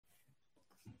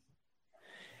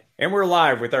And we're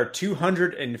live with our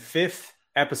 205th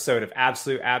episode of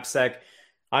Absolute AppSec.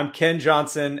 I'm Ken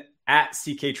Johnson at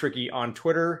CK Tricky on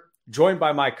Twitter, joined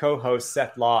by my co-host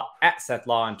Seth Law at Seth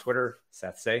Law on Twitter.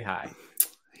 Seth, say hi.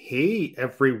 Hey,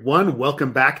 everyone.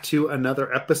 Welcome back to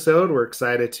another episode. We're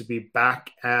excited to be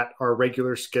back at our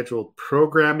regular scheduled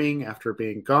programming after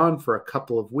being gone for a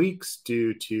couple of weeks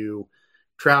due to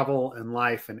travel and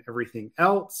life and everything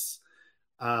else.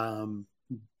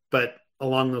 But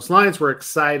along those lines, we're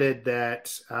excited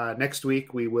that next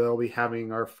week we will be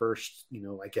having our first,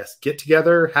 get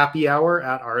together happy hour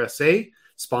at RSA,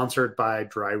 sponsored by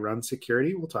Dry Run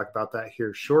Security. We'll talk about that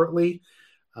here shortly.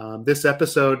 This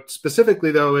episode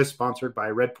specifically, though, is sponsored by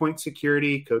Redpoint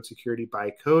Security, Code Security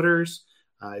by Coders.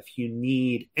 If you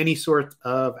need any sort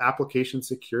of application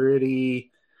security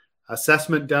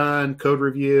assessment done, code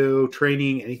review,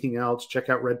 training, anything else, check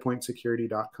out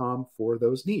redpointsecurity.com for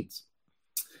those needs.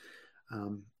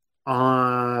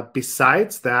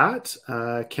 Besides that,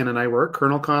 Ken and I were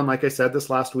KernelCon, like I said, this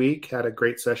last week, had a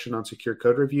great session on secure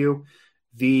code review.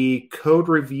 The code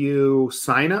review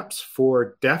signups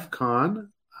for DEF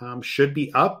CON should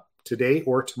be up today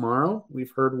or tomorrow.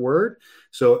 We've heard word.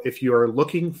 So if you are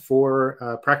looking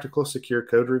for practical secure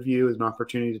code review as an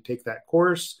opportunity to take that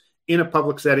course in a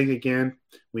public setting again,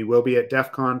 we will be at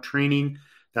DEF CON training.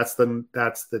 That's the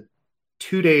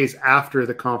 2 days after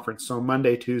the conference. So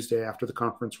Monday, Tuesday after the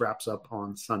conference wraps up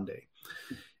on Sunday.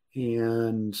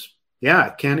 And yeah,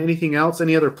 Ken, anything else?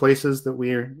 Any other places that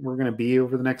we're going to be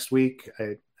over the next week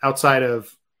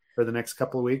the next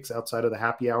couple of weeks outside of the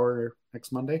happy hour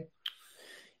next Monday?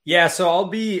 Yeah, so I'll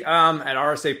be at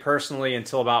RSA personally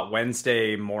until about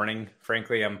Wednesday morning.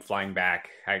 Frankly, I'm flying back.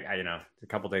 I a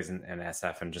couple days in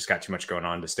SF and just got too much going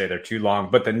on to stay there too long.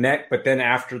 But then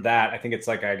after that, I think it's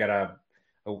like I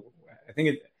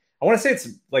want to say it's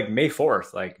like May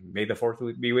 4th, like May the 4th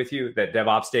would be with you, that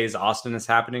DevOps Days Austin is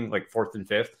happening, like 4th and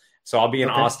 5th. So I'll be in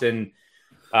Austin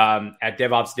at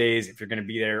DevOps Days if you're going to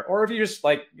be there, or if you just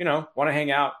want to hang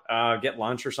out, get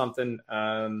lunch or something.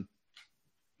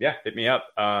 Hit me up.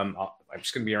 I'm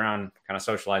just going to be around kind of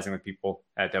socializing with people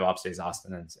at DevOps Days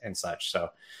Austin and such. So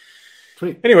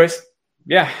sweet. Anyways,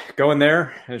 yeah, going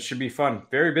there. It should be fun.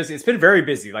 Very busy. It's been very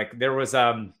busy. Like there was,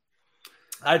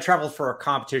 I traveled for a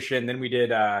competition. Then we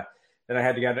did, then I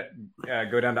had to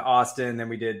go down to Austin. Then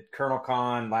we did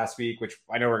KernelCon last week, which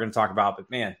I know we're going to talk about,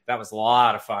 but man, that was a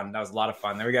lot of fun.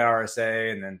 Then we got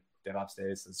RSA and then DevOps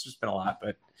Days. So it's just been a lot,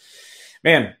 but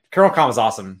man, KernelCon was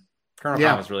awesome.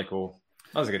 KernelCon was really cool.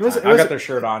 That was a good time. I got their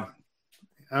shirt on.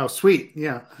 Oh, sweet.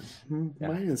 Yeah.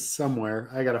 Mine is somewhere.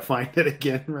 I got to find it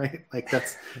again. Right. Like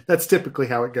that's typically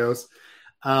how it goes.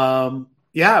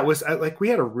 It was like we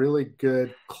had a really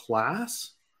good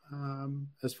class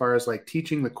as far as like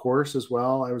teaching the course as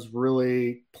well. I was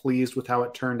really pleased with how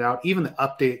it turned out. Even the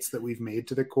updates that we've made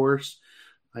to the course,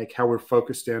 like how we're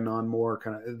focused in on more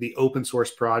kind of the open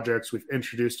source projects. We've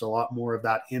introduced a lot more of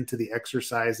that into the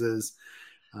exercises.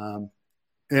 On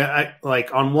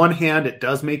one hand, it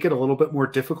does make it a little bit more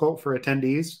difficult for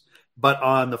attendees, but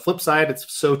on the flip side, it's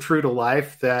so true to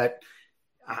life that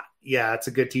it's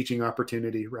a good teaching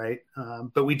opportunity, right?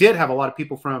 But we did have a lot of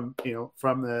people from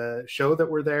the show that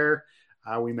were there.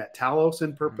 We met Talos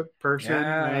in person,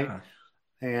 right?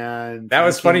 And that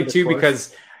was funny too,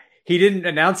 because he didn't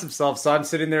announce himself. So I'm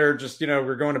sitting there just,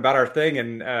 we're going about our thing.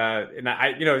 And I,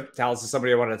 Talos is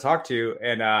somebody I wanted to talk to.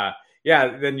 And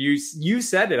then you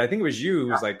said it. I think it was you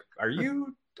who was like, are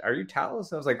you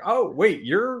Talos? I was like, oh, wait,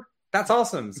 that's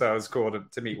awesome. So it was cool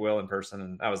to meet Will in person.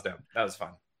 And that was dope. That was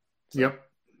fun. So. Yep.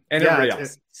 And everybody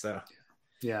else.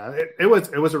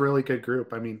 It was a really good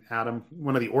group. I mean, Adam,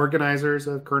 one of the organizers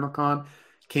of KernelCon,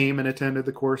 came and attended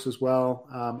the course as well.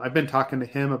 I've been talking to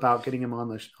him about getting him on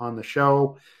the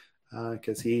show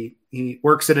because he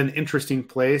works at an interesting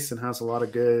place and has a lot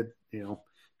of good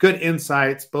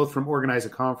insights, both from organizing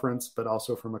a conference, but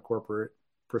also from a corporate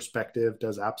perspective,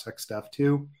 does AppSec stuff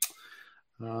too.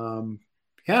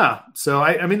 So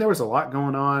I mean, there was a lot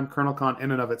going on. KernelCon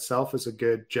in and of itself is a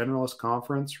good generalist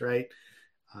conference, right?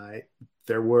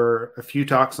 There were a few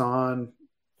talks on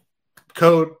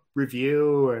code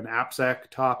review and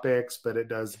AppSec topics, but it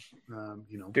does,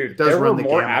 it does run the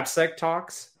more gamut. AppSec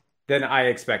talks than I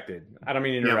expected. I don't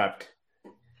mean to interrupt.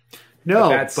 No,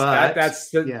 that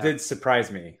did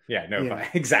surprise me.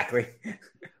 Exactly.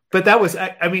 But that was,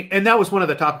 and that was one of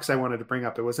the topics I wanted to bring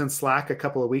up. It was in Slack a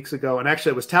couple of weeks ago, and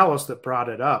actually it was Talos that brought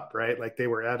it up, right? Like they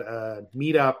were at a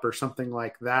meetup or something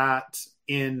like that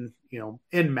in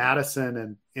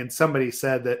Madison, and somebody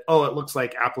said that, it looks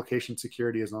like application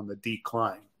security is on the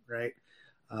decline, right?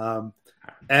 Um,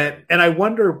 and I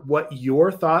wonder what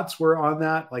your thoughts were on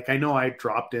that. Like, I know I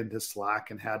dropped into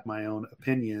Slack and had my own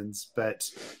opinions, but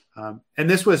and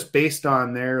this was based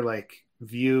on their like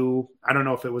view. I don't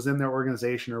know if it was in their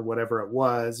organization or whatever it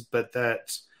was, but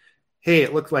that, hey,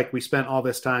 it looked like we spent all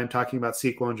this time talking about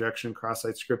SQL injection,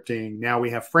 cross-site scripting. Now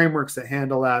we have frameworks that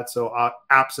handle that. So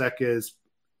AppSec is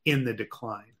in the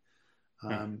decline.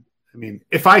 I mean,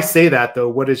 if I say that though,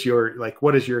 what is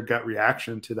your gut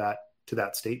reaction to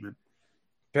that statement?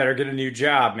 Better get a new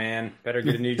job, man. Better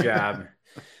get a new job.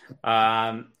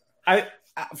 From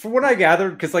what I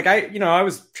gathered, because like I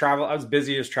was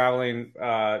busy as traveling,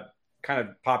 kind of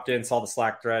popped in, saw the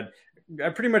Slack thread. I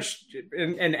pretty much,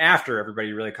 and after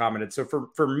everybody really commented. So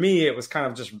for me, it was kind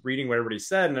of just reading what everybody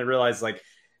said. And I realized like,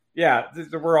 yeah,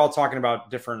 we're all talking about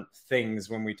different things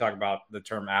when we talk about the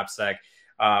term AppSec,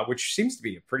 which seems to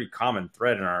be a pretty common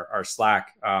thread in our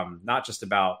Slack. Not just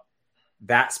about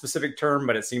that specific term,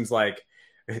 but it seems like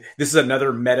this is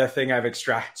another meta thing I've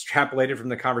extrapolated from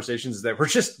the conversations, is that we're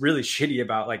just really shitty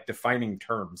about like defining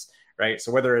terms, right?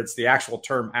 So whether it's the actual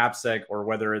term AppSec or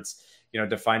whether it's,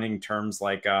 defining terms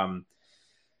like,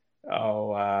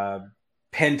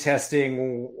 pen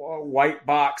testing, white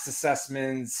box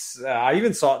assessments. I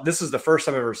even saw, this is the first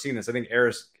time I've ever seen this. I think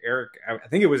Eric, I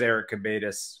think it was Eric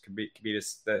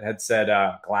Kabetis that had said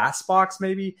glass box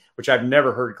maybe, which I've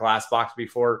never heard glass box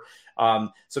before.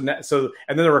 So, and then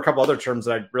there were a couple other terms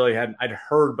that I'd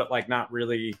heard, but like not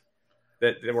really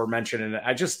that were mentioned. And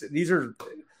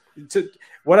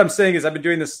what I'm saying is I've been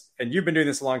doing this and you've been doing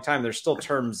this a long time. There's still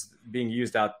terms being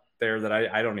used out there that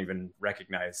I don't even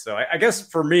recognize. So I guess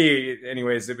for me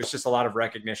anyways, it was just a lot of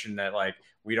recognition that like,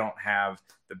 we don't have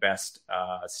the best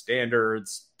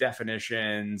standards,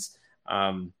 definitions,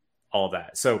 all of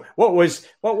that. So what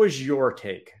was your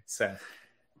take, Seth?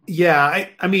 Yeah,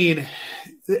 I mean,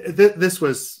 this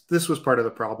was part of the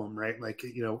problem, right? Like,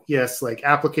 yes, like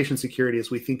application security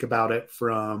as we think about it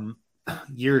from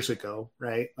years ago,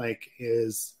 right? Like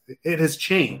it has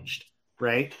changed,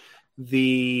 right?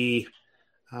 The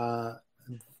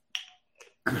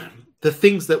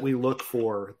things that we look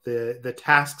for, the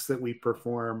tasks that we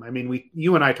perform. I mean,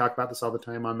 you and I talk about this all the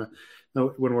time on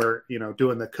when we're,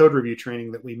 doing the code review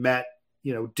training that we met,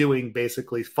 doing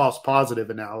basically false positive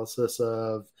analysis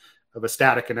of a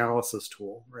static analysis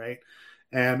tool, right?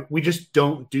 And we just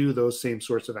don't do those same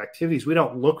sorts of activities. We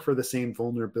don't look for the same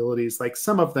vulnerabilities. Like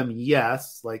some of them,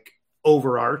 yes, like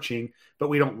overarching, but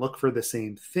we don't look for the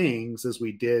same things as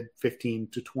we did 15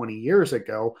 to 20 years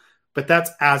ago. But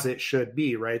that's as it should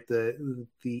be, right? The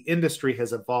industry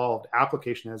has evolved,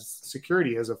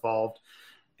 security has evolved.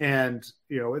 And,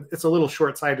 it's a little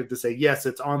short-sighted to say, yes,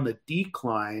 it's on the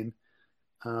decline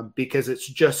because it's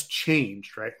just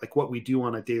changed, right? Like what we do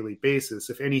on a daily basis.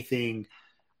 If anything,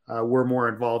 we're more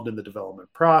involved in the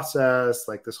development process,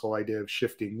 like this whole idea of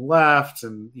shifting left.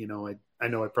 And, I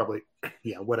know I probably,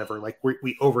 whatever, like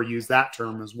we overuse that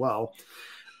term as well.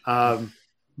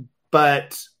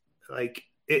 But like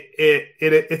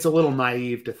it's a little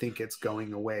naive to think it's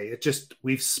going away.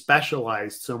 We've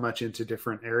specialized so much into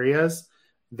different areas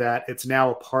that it's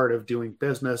now a part of doing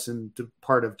business and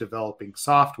part of developing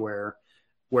software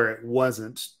where it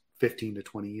wasn't 15 to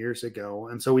 20 years ago.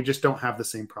 And so we just don't have the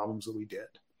same problems that we did.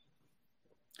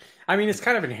 I mean, it's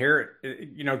kind of inherent,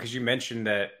 because you mentioned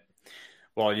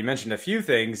you mentioned a few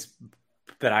things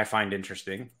that I find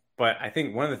interesting, but I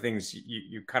think one of the things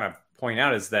you kind of point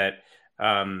out is that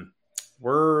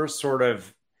we're sort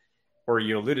of, or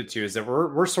you alluded to, is that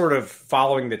we're sort of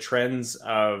following the trends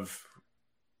of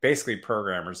basically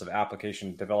programmers, of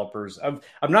application developers, of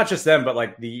not just them, but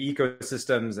like the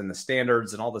ecosystems and the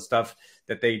standards and all the stuff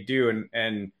that they do.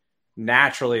 And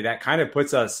naturally that kind of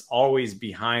puts us always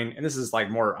behind. And this is like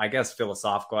more, I guess,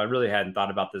 philosophical. I really hadn't thought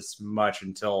about this much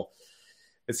until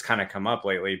it's kind of come up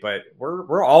lately, but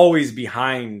we're always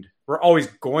behind. We're always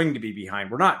going to be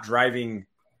behind. We're not driving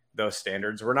those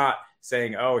standards. We're not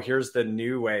saying, oh, here's the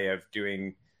new way of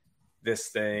doing this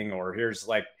thing, or here's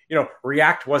like,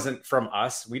 React wasn't from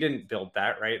us. We didn't build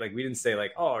that, right? Like we didn't say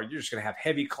like, oh, you're just going to have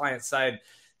heavy client side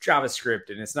JavaScript.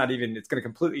 And it's going to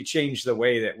completely change the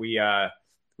way that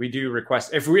we do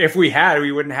requests. If we had,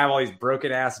 we wouldn't have all these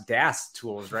broken ass DAS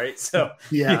tools, right? So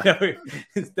yeah,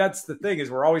 that's the thing, is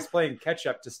we're always playing catch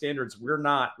up to standards we're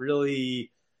not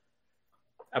really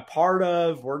a part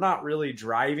of. We're not really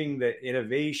driving the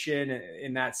innovation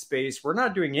in that space. We're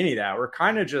not doing any of that. We're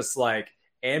kind of just like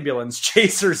ambulance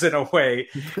chasers in a way,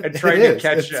 and trying to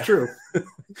catch up. True.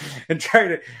 And trying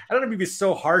to, I don't know, maybe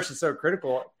so harsh and so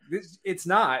critical. It's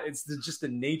not. It's just the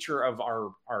nature of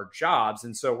our jobs.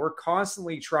 And so we're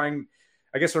constantly trying,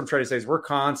 I guess what I'm trying to say is we're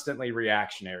constantly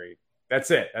reactionary That's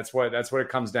it. That's what it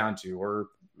comes down to.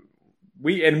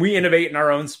 We innovate in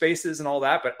our own spaces and all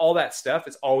that, but all that stuff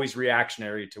is always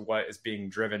reactionary to what is being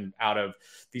driven out of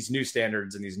these new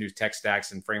standards and these new tech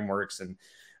stacks and frameworks and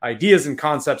ideas and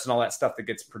concepts and all that stuff that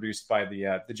gets produced by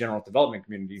the general development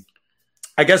community.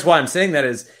 I guess why I'm saying that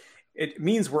is it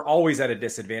means we're always at a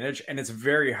disadvantage, and it's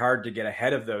very hard to get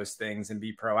ahead of those things and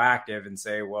be proactive and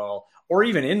say, well, or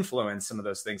even influence some of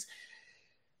those things.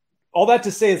 All that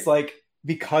to say, it's like,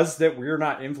 because that we're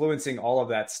not influencing all of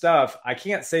that stuff, I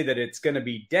can't say that it's going to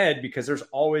be dead, because there's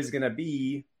always going to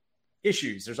be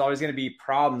issues. There's always going to be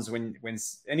problems when,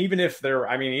 and even if there,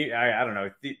 I mean, I don't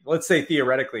know, let's say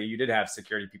theoretically you did have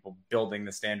security people building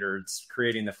the standards,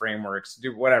 creating the frameworks,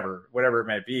 do whatever it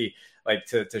might be, like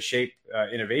to shape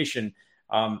innovation.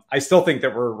 I still think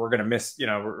that we're going to miss,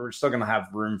 we're still going to have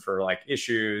room for like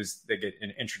issues that get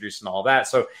introduced and all that.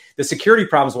 So the security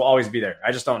problems will always be there.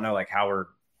 I just don't know like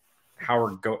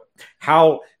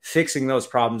how fixing those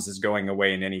problems is going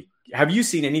away in any. Have you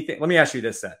seen anything? Let me ask you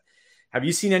this, Seth. Have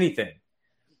you seen anything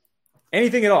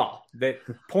at all that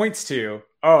points to,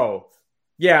 oh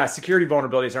yeah, security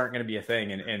vulnerabilities aren't going to be a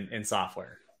thing in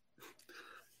software?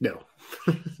 No.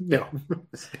 No.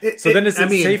 Then it's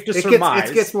safe to survive.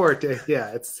 It gets more,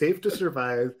 it's safe to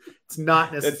survive. It's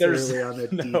not necessarily on a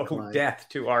decline. No death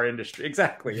to our industry.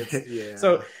 Exactly. Yeah.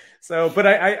 So, but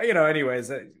I anyways,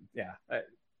 yeah.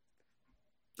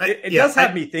 It does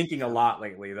have me thinking a lot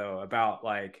lately, though, about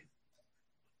like,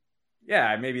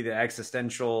 maybe the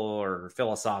existential or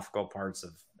philosophical parts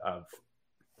of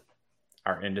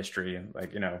our industry,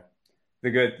 like, the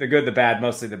good, the bad,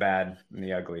 mostly the bad and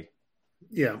the ugly.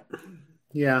 Yeah.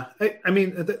 Yeah. I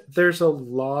mean, there's a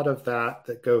lot of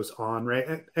that goes on,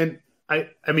 right? And I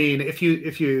mean, if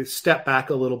you step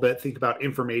back a little bit, think about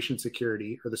information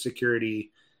security or the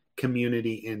security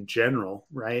community in general,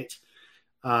 right?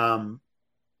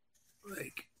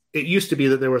 Like it used to be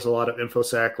that there was a lot of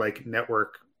InfoSec, like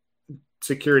network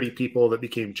security people that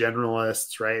became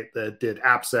generalists, right? That did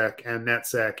AppSec and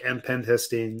NetSec and pen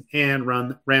testing and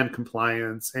ran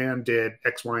compliance and did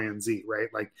X, Y, and Z, right?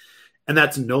 Like, and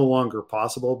that's no longer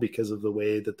possible because of the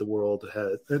way that the world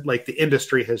has, like the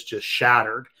industry has just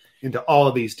shattered into all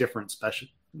of these different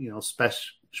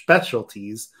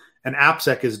specialties, and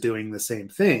AppSec is doing the same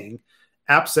thing.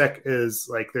 AppSec is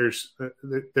like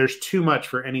there's too much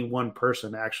for any one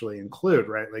person to actually include,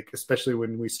 right? Like especially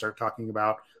when we start talking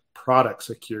about product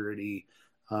security,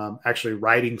 actually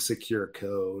writing secure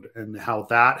code, and how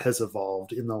that has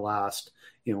evolved in the last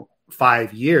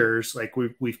 5 years. Like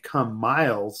we've come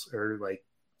miles, or like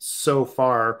so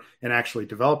far in actually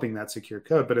developing that secure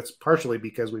code, but it's partially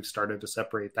because we've started to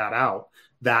separate that out,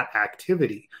 that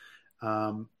activity.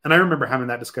 And I remember having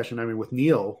that discussion, with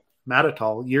Neil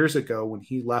Matatal years ago when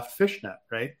he left Fishnet,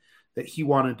 right? That he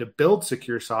wanted to build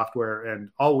secure software, and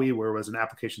all we were was an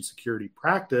application security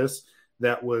practice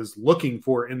that was looking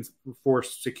for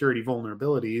security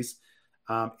vulnerabilities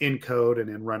in code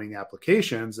and in running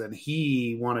applications. And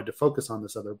he wanted to focus on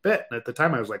this other bit. And at the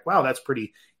time I was like, wow, that's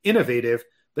pretty innovative,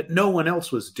 but no one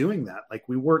else was doing that. Like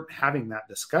we weren't having that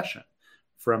discussion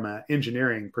from an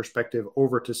engineering perspective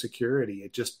over to security.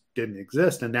 It just didn't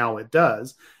exist. And now it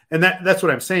does. And that's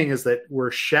what I'm saying is that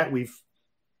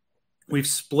we've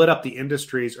split up the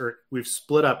industries, or we've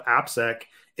split up AppSec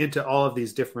into all of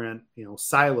these different,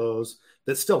 silos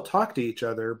that still talk to each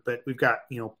other. But we've got,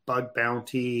 bug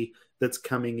bounty that's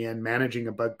coming in, managing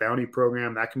a bug bounty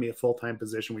program. That can be a full-time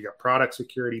position. We got product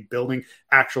security, building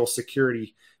actual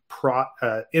security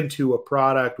into a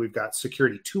product. We've got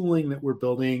security tooling that we're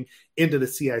building into the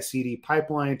CI/CD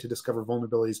pipeline to discover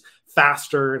vulnerabilities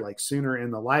faster, like sooner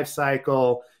in the life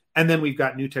cycle. And then we've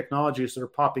got new technologies that are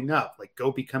popping up, like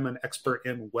go become an expert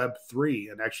in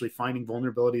Web3 and actually finding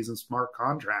vulnerabilities in smart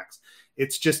contracts.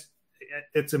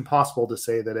 It's impossible to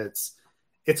say that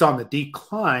it's on the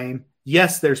decline.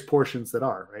 Yes, there's portions that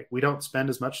are, right? We don't spend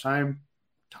as much time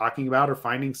talking about or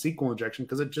finding SQL injection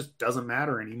because it just doesn't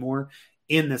matter anymore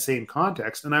in the same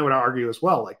context. And I would argue as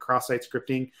well, like cross-site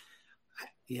scripting,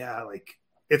 like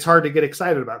it's hard to get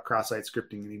excited about cross-site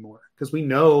scripting anymore because we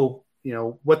know,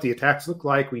 what the attacks look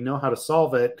like. We know how to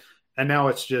solve it. And now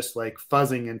it's just like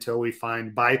fuzzing until we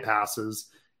find bypasses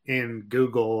in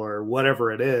Google or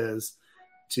whatever it is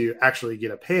to actually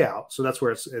get a payout. So that's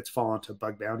where it's fallen to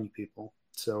bug bounty people.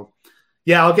 So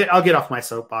yeah, I'll get off my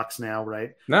soapbox now.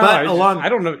 Right. No, but I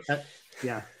don't know.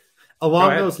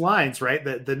 Along those lines, right.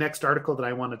 The next article that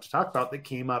I wanted to talk about that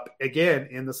came up again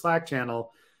in the Slack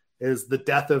channel is the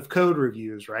death of code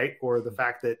reviews, right? Or the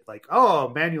fact that like,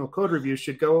 manual code reviews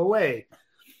should go away.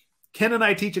 Ken and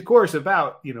I teach a course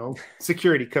about,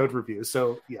 security code reviews.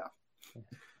 So yeah.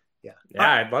 Yeah.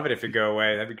 Yeah, I'd love it if it go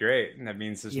away. That'd be great. And that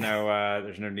means there's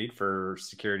no need for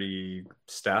security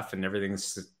stuff and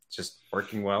everything's just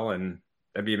working well, and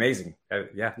that'd be amazing.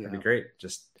 That'd be great.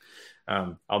 Just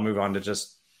I'll move on to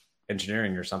just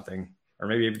engineering or something, or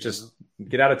maybe just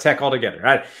get out of tech altogether.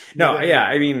 I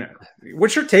mean,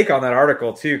 what's your take on that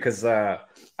article too? Because I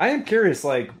am curious,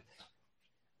 like,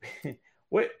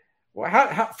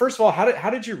 how first of all, how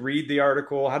did you read the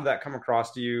article? How did that come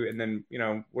across to you? And then,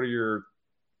 what are your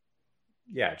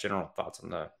general thoughts on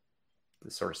the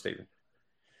sort of statement?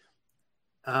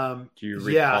 Do you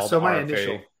recall so my RFA?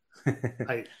 Initial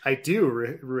I do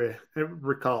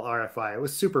recall RFI. It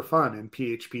was super fun in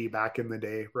PHP back in the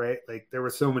day, right? Like there were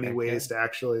so many ways to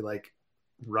actually like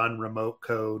run remote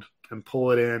code and pull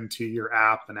it into your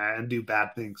app and do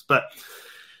bad things. But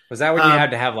was that when you had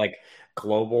to have like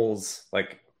globals,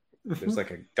 like there's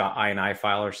like a .ini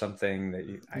file or something that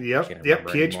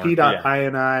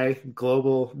PHP.ini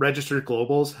global registered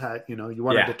globals had, you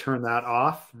wanted to turn that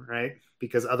off, right?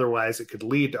 Because otherwise it could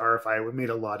lead to RFI. It made it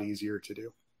a lot easier to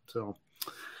do. So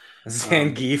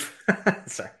Zangief.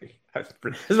 Sorry. This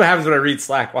is what happens when I read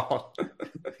Slack. Wow.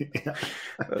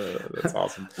 That's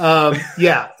awesome.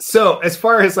 So as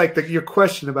far as like your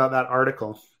question about that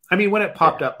article, I mean, when it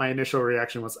popped up, my initial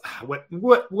reaction was,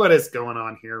 what is going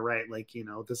on here? Right. Like,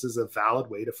 this is a valid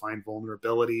way to find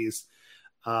vulnerabilities.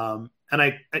 And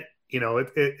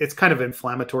it's kind of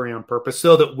inflammatory on purpose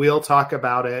so that we'll talk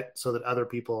about it so that other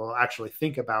people will actually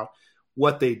think about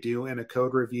what they do in a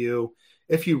code review.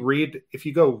 If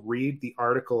you go read the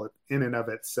article in and of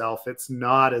itself, it's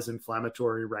not as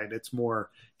inflammatory, right? It's more,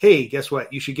 hey, guess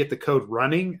what? You should get the code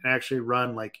running and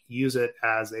actually use it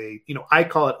as a, I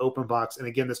call it open box. And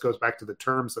again, this goes back to the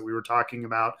terms that we were talking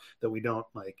about that we don't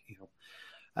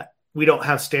we don't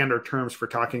have standard terms for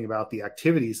talking about the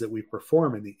activities that we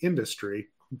perform in the industry.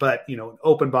 But, an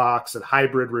open box, a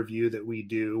hybrid review that we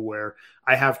do where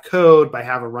I have code, but I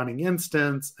have a running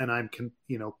instance and I'm,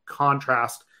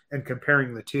 contrast and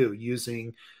comparing the two,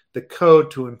 using the code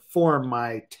to inform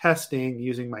my testing,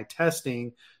 using my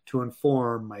testing to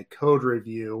inform my code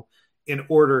review in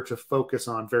order to focus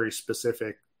on very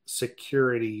specific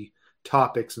security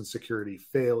topics and security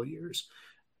failures.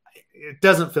 It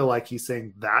doesn't feel like he's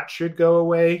saying that should go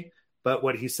away, but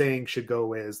what he's saying should go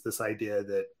away is this idea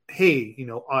that, hey,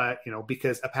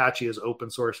 because Apache is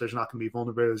open source, there's not going to be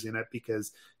vulnerabilities in it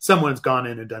because someone's gone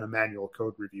in and done a manual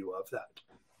code review of that.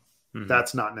 Mm-hmm.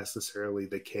 That's not necessarily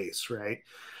the case, right?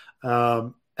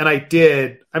 And I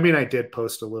did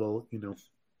post a little,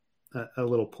 a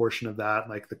little portion of that,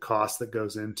 like the cost that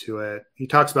goes into it. He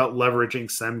talks about leveraging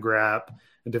SemGrep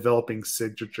and developing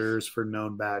signatures for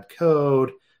known bad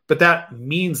code. But that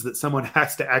means that someone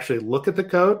has to actually look at the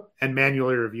code and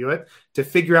manually review it to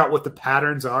figure out what the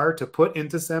patterns are to put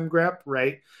into SemGrep,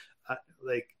 right?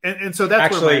 And so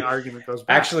that's where my argument goes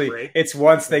back. Actually, right? It's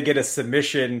once they get a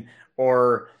submission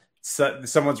or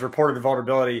someone's reported the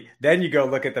vulnerability, then you go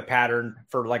look at the pattern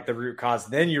for like the root cause.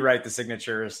 Then you write the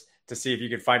signatures to see if you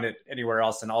can find it anywhere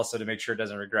else, and also to make sure it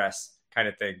doesn't regress, kind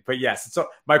of thing. But yes, so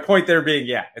my point there being,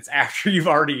 it's after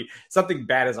something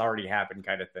bad has already happened,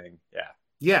 kind of thing.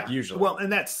 Yeah, usually. Well,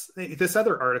 and that's this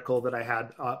other article that I had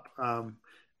up.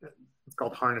 It's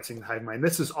called Harnessing the Hive Mind.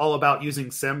 This is all about using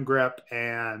SemGrep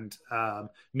and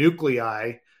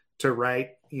nuclei to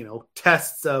write,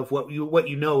 tests of what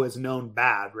is known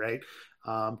bad, right?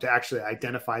 To actually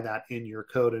identify that in your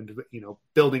code and,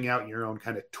 building out your own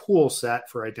kind of tool set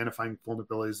for identifying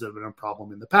vulnerabilities that have been a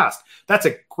problem in the past. That's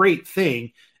a great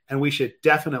thing. And we should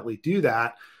definitely do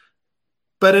that.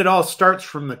 But it all starts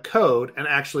from the code and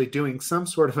actually doing some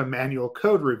sort of a manual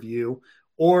code review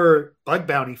or bug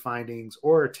bounty findings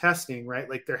or testing, right?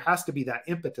 Like there has to be that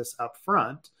impetus up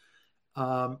front.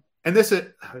 And this is,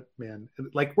 man,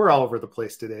 like we're all over the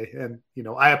place today. And,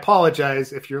 I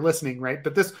apologize if you're listening, right?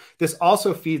 But this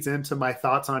also feeds into my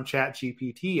thoughts on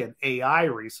ChatGPT and AI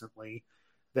recently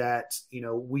that,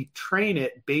 we train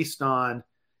it based on,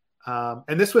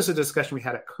 and this was a discussion we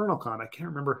had at KernelCon. I can't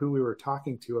remember who we were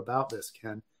talking to about this,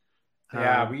 Ken.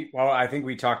 I think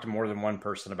we talked to more than one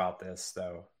person about this,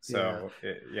 though. So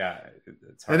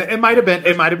it's hard. And it might have been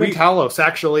Talos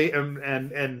actually,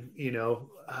 and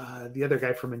the other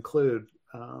guy from Include,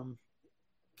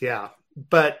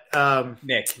 but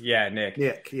Nick,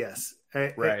 yes,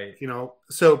 right.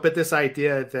 But this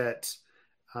idea that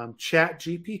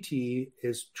ChatGPT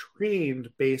is trained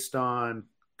based on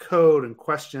code and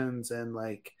questions and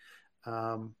right,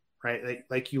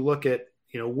 like you look at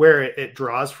where it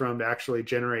draws from to actually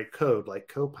generate code, like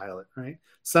Copilot, right?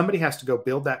 Somebody has to go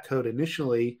build that code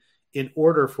initially in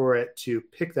order for it to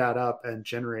pick that up and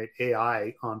generate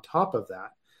AI on top of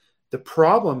that. The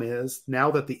problem is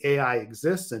now that the AI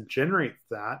exists and generates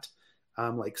that,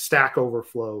 like Stack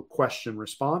Overflow question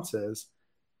responses,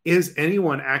 is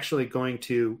anyone actually going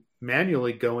to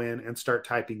manually go in and start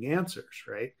typing answers,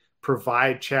 right?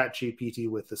 Provide ChatGPT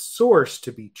with the source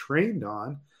to be trained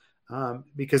on.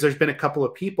 Because there's been a couple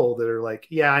of people that are like,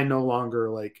 yeah, I no longer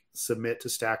like submit to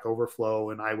Stack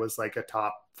Overflow. And I was like a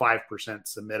top 5%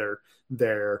 submitter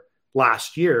there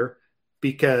last year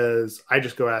because I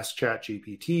just go ask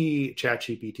ChatGPT.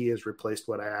 ChatGPT has replaced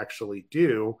what I actually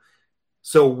do.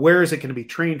 So where is it going to be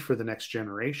trained for the next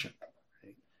generation?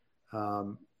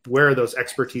 Right? Where are those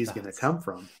expertise going to come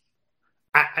from?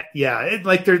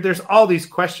 There's all these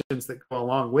questions that go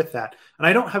along with that, and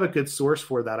I don't have a good source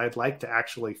for that. I'd like to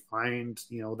actually find,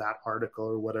 that article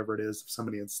or whatever it is. If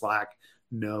somebody in Slack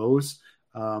knows,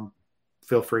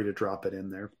 feel free to drop it in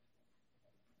there.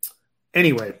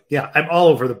 Anyway, yeah, I'm all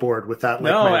over the board with that. My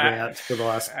rant for the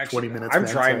last 20 minutes. I'm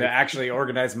trying to actually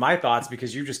organize my thoughts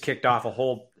because you just kicked off a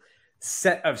whole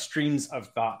set of streams of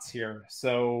thoughts here.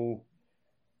 So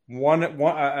one,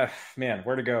 where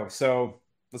to go? So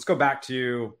let's go back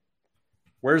to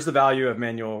where's the value of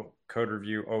manual code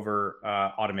review over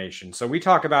automation. So we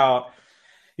talk about,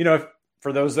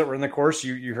 for those that were in the course,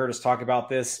 you heard us talk about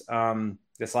this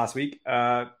this last week.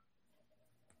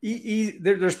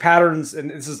 There's patterns, and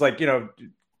this is like,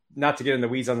 not to get in the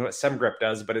weeds on what SemGrep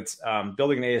does, but it's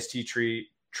building an AST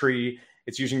tree.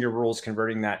 It's using your rules,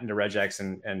 converting that into regex,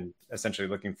 and essentially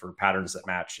looking for patterns that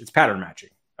match. It's pattern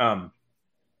matching,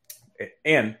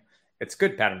 and it's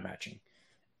good pattern matching.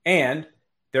 And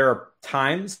there are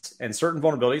times and certain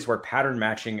vulnerabilities where pattern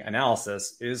matching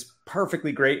analysis is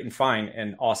perfectly great and fine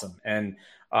and awesome. And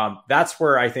that's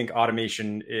where I think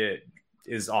automation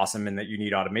is awesome, and that you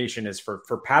need automation is for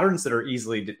patterns that are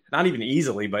not even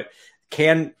easily, but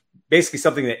can basically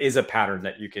something that is a pattern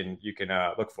that you can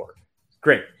look for.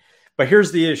 Great. But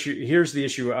here's the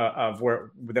issue of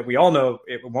where that we all know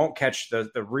it won't catch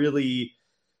the really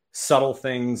subtle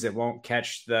things. It won't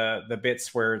catch the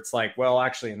bits where it's like, well,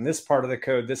 actually in this part of the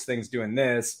code, this thing's doing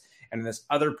this, and in this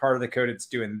other part of the code, it's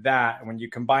doing that. And when you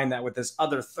combine that with this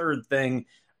other third thing,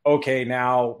 okay,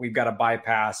 now we've got a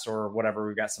bypass or whatever.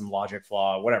 We've got some logic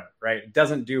flaw, whatever, right? It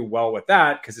doesn't do well with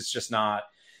that because it's just not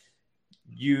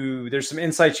there's some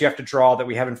insights you have to draw that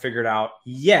we haven't figured out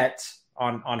yet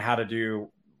on how to do,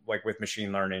 like with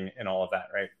machine learning and all of that,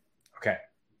 right? Okay.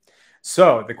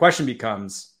 So the question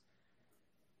becomes,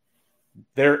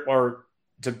 to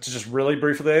just really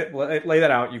briefly lay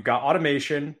that out, you've got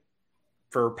automation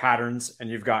for patterns and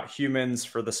you've got humans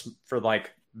for the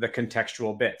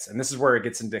contextual bits. And this is where it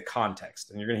gets into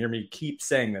context. And you're going to hear me keep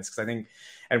saying this because I think,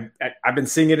 and I've been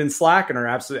seeing it in Slack and our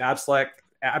absolute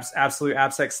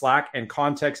AppSec Slack, and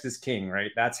context is king,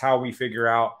 right? That's how we figure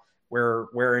out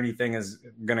where anything is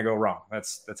going to go wrong.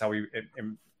 That's how we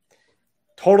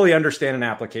totally understand an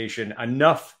application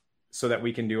enough so that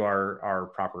we can do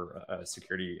our proper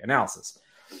security analysis.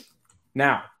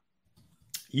 Now,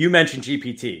 you mentioned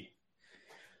GPT.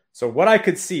 So what I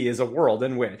could see is a world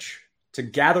in which, to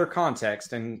gather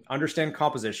context and understand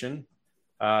composition,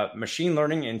 machine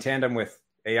learning in tandem with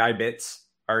AI bits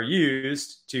are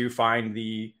used to find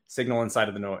the signal inside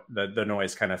of the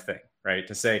noise kind of thing, right?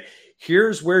 To say,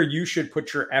 here's where you should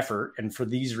put your effort, and for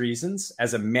these reasons,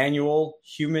 as a manual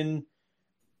human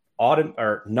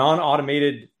or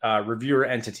non-automated reviewer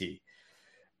entity.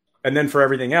 And then for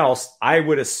everything else, I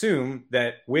would assume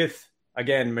that with,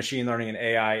 again, machine learning and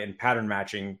AI and pattern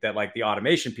matching, that like the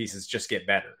automation pieces just get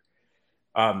better.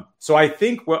 So I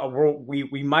think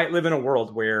we might live in a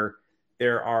world where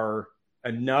there are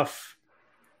enough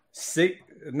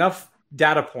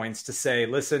data points to say,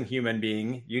 listen, human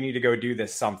being, you need to go do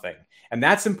this something. And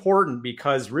that's important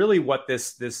because really what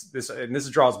this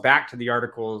draws back to the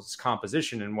article's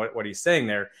composition and what he's saying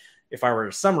there. If I were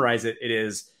to summarize it, it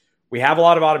is, we have a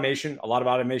lot of automation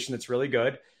that's really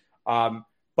good.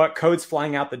 But code's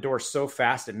flying out the door so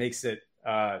fast, it makes it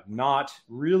not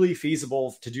really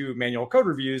feasible to do manual code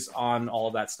reviews on all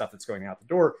of that stuff that's going out the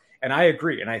door. And I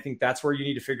agree. And I think that's where you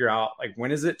need to figure out, like,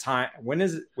 when is it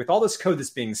with all this code that's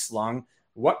being slung,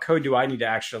 what code do I need to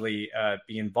actually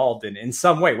be involved in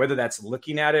some way, whether that's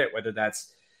looking at it, whether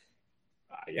that's,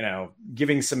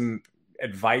 giving some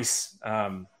advice,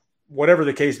 whatever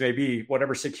the case may be,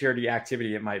 whatever security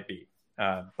activity it might be.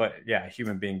 But yeah, a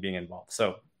human being involved.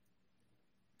 So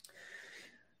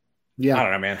yeah, I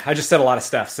don't know, man. I just said a lot of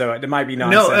stuff, so it might be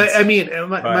nonsense. No, I mean,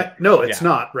 it's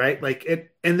not, right? Like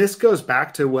and this goes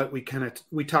back to what we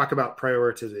talk about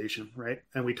prioritization, right?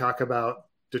 And we talk about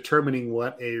determining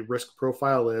what a risk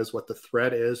profile is, what the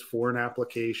threat is for an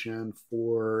application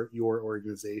for your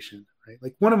organization, right?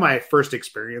 Like one of my first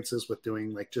experiences with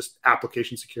doing like just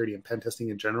application security and pen testing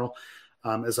in general,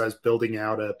 as I was building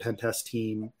out a pen test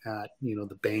team at,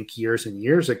 the bank years and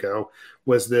years ago,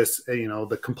 was this,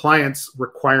 the compliance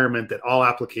requirement that all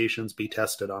applications be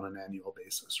tested on an annual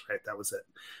basis, right? That was it.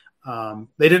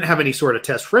 They didn't have any sort of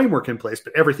test framework in place,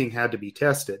 but everything had to be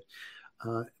tested.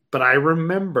 But I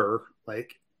remember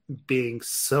like being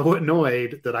so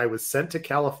annoyed that I was sent to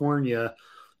California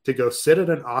to go sit at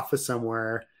an office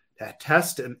somewhere to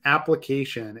test an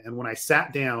application. And when I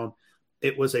sat down,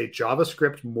 it was a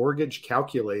JavaScript mortgage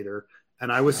calculator.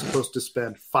 And I was supposed to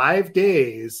spend 5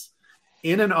 days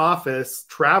in an office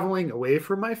traveling away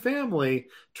from my family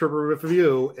to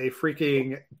review a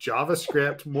freaking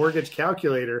JavaScript mortgage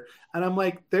calculator. And I'm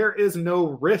like, there is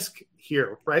no risk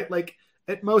here, right? Like,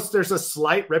 at most, there's a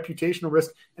slight reputational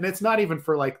risk, and it's not even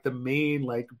for like the main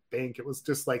like bank. It was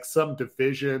just like some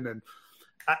division, and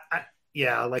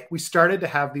like we started to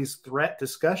have these threat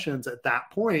discussions at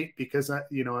that point because I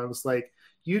was like,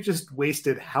 you just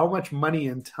wasted how much money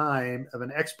and time of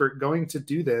an expert going to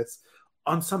do this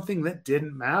on something that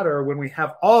didn't matter when we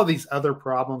have all these other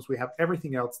problems. We have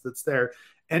everything else that's there,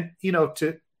 and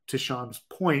to Sean's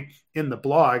point in the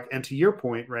blog, and to your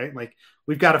point, right? Like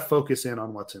we've got to focus in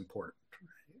on what's important.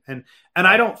 And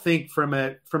I don't think from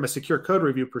a secure code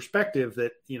review perspective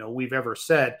that, we've ever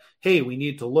said, hey, we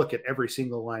need to look at every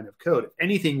single line of code. If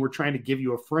anything, we're trying to give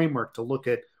you a framework to look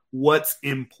at what's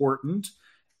important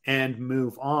and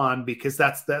move on, because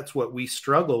that's what we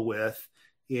struggle with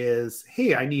is,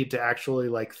 hey, I need to actually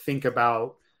like think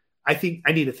about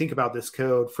this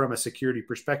code from a security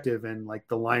perspective and like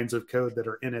the lines of code that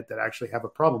are in it that actually have a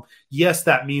problem. Yes,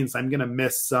 that means I'm going to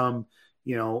miss some,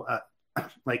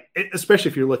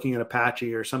 especially if you're looking at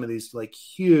Apache or some of these like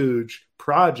huge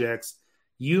projects,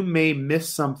 you may miss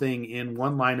something in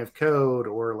one line of code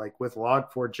or like with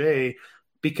Log4j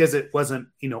because it wasn't,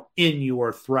 in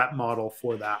your threat model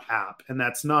for that app. And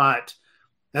that's not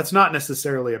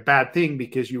necessarily a bad thing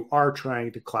because you are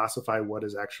trying to classify what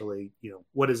is actually,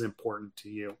 what is important to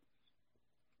you.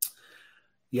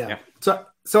 Yeah. So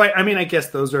I guess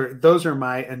those are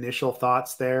my initial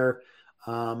thoughts there.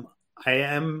 I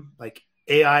am like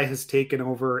AI has taken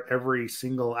over every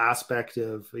single aspect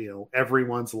of,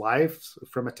 everyone's life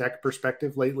from a tech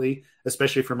perspective lately,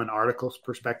 especially from an articles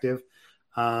perspective.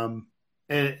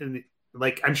 And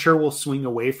like, I'm sure we'll swing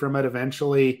away from it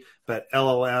eventually, but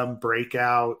LLM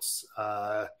breakouts,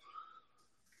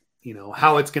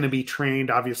 how it's going to be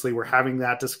trained. Obviously we're having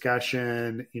that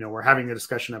discussion, we're having a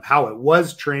discussion of how it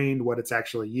was trained, what it's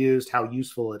actually used, how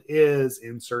useful it is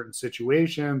in certain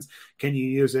situations. Can you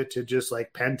use it to just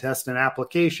like pen test an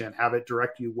application, have it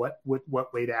direct you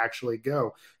what way to actually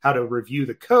go, how to review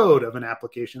the code of an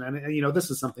application. And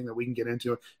this is something that we can get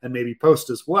into and maybe post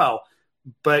as well.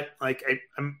 But like,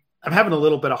 I'm having a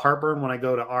little bit of heartburn when I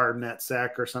go to our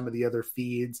NetSec or some of the other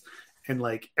feeds, and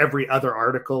like every other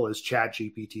article is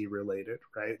ChatGPT related,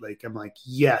 right? Like I'm like,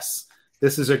 yes,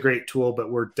 this is a great tool,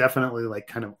 but we're definitely like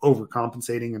kind of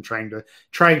overcompensating and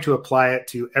trying to apply it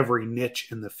to every niche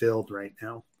in the field right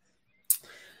now.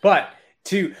 But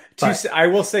I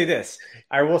will say this.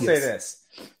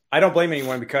 I don't blame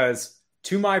anyone because,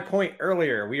 to my point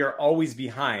earlier, we are always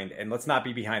behind, and let's not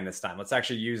be behind this time. Let's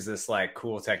actually use this like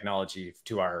cool technology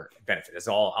to our benefit. Is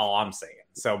all I'm saying.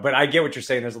 So, but I get what you're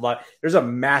saying. There's a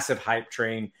massive hype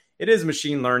train. It is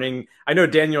machine learning. I know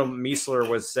Daniel Miessler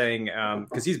was saying,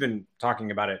 because he's been talking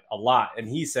about it a lot, and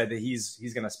he said that he's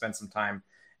going to spend some time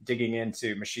digging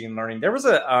into machine learning. There was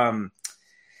a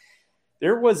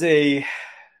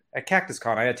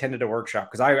CactusCon. I attended a workshop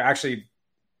because I actually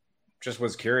just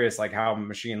was curious, like how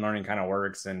machine learning kind of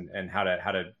works and how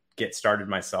to get started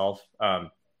myself.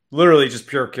 Literally just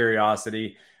pure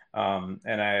curiosity.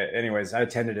 And I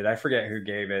attended it. I forget who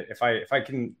gave it. If I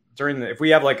can if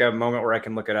we have like a moment where I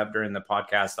can look it up during the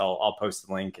podcast, I'll post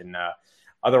the link, and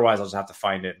otherwise I'll just have to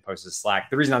find it and post it to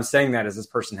Slack. The reason I'm saying that is this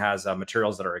person has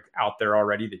materials that are out there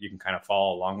already that you can kind of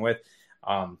follow along with,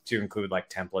 to include like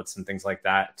templates and things like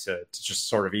that to just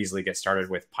sort of easily get started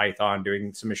with Python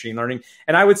doing some machine learning.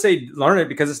 And I would say learn it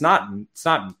because it's not,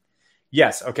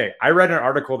 yes. Okay. I read an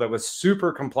article that was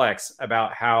super complex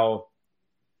about how,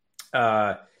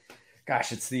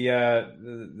 it's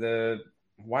the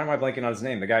why am I blanking on his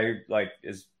name? The guy who like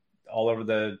is all over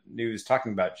the news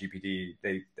talking about GPT.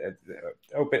 They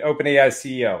OpenAI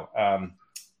CEO. I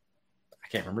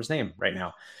can't remember his name right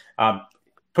now.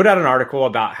 Put out an article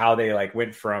about how they like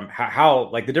went from how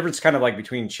like the difference kind of like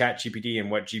between Chat GPT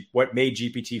and what made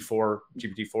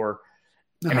GPT-4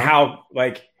 and how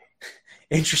like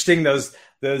interesting those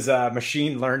those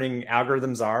machine learning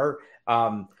algorithms are.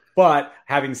 But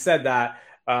having said that,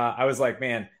 I was like,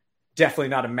 man, definitely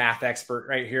not a math expert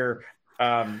right here.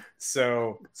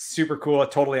 So super cool. I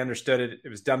totally understood it. It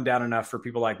was dumbed down enough for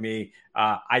people like me.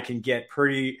 I can get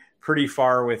pretty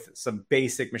far with some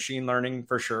basic machine learning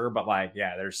for sure. But like,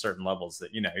 yeah, there's certain levels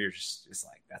that, you're just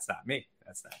like, that's not me.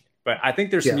 That's not me. But I think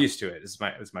there's some use to it is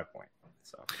my point.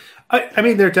 So, I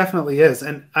mean, there definitely is.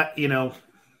 And, and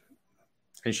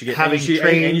you should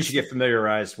get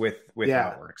familiarized with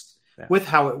how it works. Yeah. With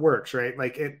how it works, right?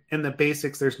 Like in the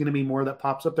basics, there's going to be more that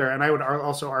pops up there. And I would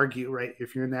also argue, right,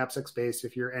 if you're in the AppSec space,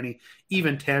 if you're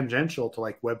even tangential to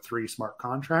like Web3 smart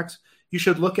contracts, you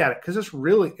should look at it because it's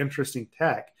really interesting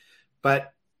tech.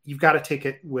 But you've got to take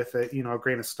it with a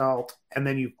grain of salt. And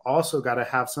then you've also got to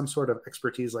have some sort of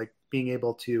expertise, like being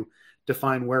able to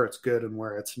define where it's good and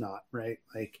where it's not, right?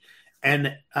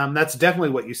 And that's definitely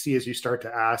what you see as you start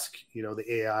to ask, the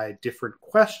AI different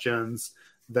questions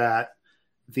that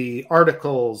the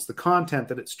articles, the content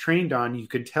that it's trained on, you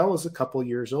can tell is a couple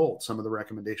years old. Some of the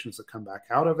recommendations that come back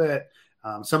out of it,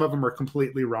 some of them are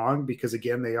completely wrong because,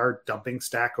 again, they are dumping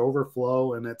Stack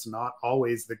Overflow, and it's not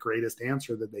always the greatest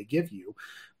answer that they give you.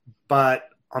 But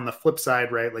on the flip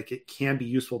side, right, like it can be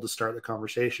useful to start the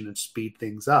conversation and speed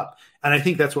things up. And I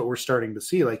think that's what we're starting to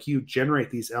see. Like you generate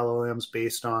these LLMs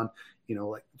based on,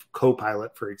 like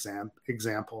Copilot, for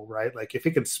example, right? Like if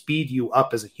it can speed you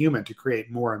up as a human to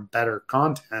create more and better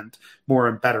content, more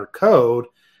and better code,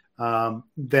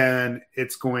 then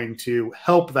it's going to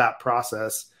help that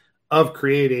process of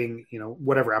creating,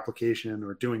 whatever application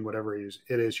or doing whatever it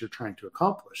is you're trying to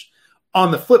accomplish.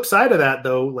 On the flip side of that,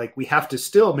 though, like we have to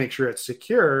still make sure it's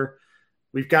secure.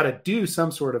 We've got to do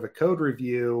some sort of a code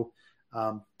review.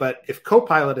 But if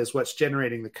Copilot is what's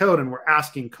generating the code and we're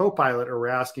asking Copilot or we're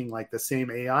asking like the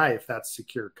same AI if that's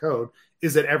secure code,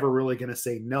 is it ever really going to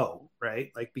say no,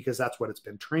 right? Like, because that's what it's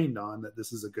been trained on, that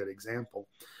this is a good example.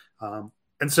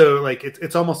 And so like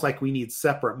it's almost like we need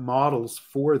separate models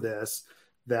for this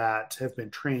that have been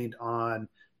trained on,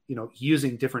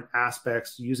 using different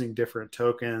aspects, using different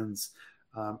tokens.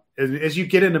 As you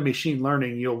get into machine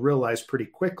learning, you'll realize pretty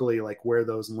quickly like where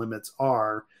those limits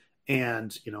are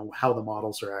and how the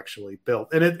models are actually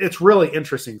built. And it's really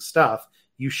interesting stuff.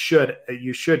 You should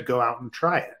go out and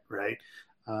try it, right?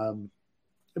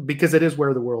 Because it is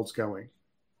where the world's going.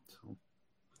 So,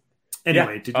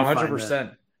 anyway, did you 100%.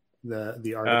 Find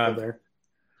the article there?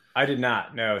 I did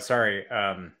not. No, sorry.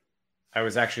 I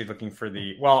was actually looking for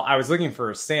I was looking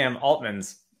for Sam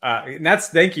Altman's. And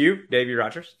thank you, Davey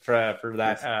Rogers, for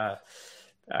that.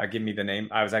 Yes. Give me the name.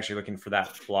 I was actually looking for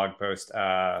that blog post.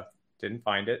 Didn't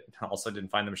find it. Also didn't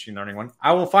find the machine learning one.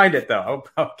 I will find it though.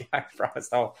 Okay, I promise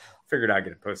I'll figure it out,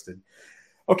 get it posted.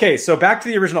 Okay, so back to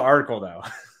the original article though,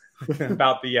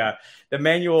 about the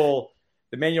manual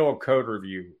code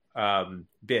review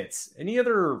bits. Any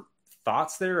other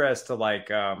thoughts there as to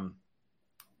like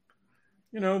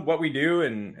what we do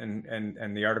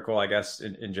and the article, I guess,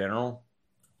 in general?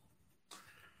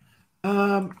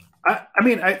 I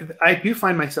mean, I do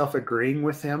find myself agreeing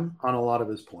with him on a lot of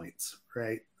his points,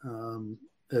 right?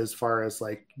 As far as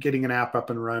like getting an app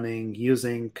up and running,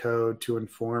 using code to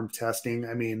inform testing.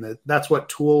 I mean, that's what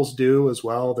tools do as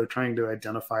well. They're trying to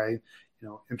identify,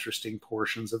 interesting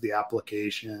portions of the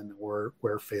application or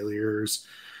where failures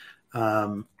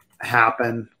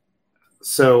happen.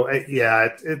 So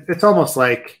it's almost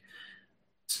like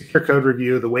secure code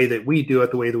review, the way that we do it,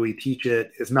 the way that we teach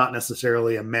it, is not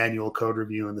necessarily a manual code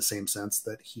review in the same sense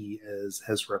that he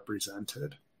has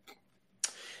represented.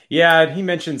 Yeah, and he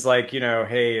mentions like,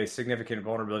 hey, a significant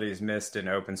vulnerability is missed in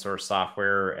open source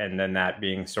software, and then that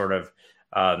being sort of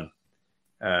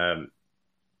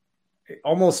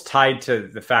almost tied to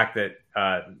the fact that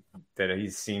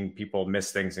he's seen people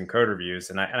miss things in code reviews,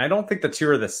 and I don't think the two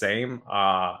are the same.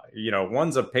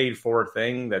 One's a paid for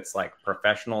thing that's like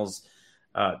professionals.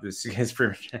 This is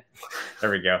pretty much, there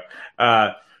we go.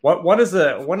 One is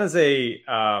a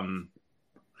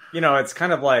it's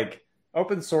kind of like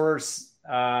open source.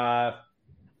 Okay,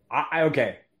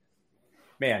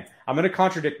 man, I'm going to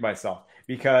contradict myself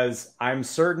because I'm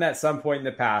certain at some point in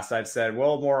the past I've said,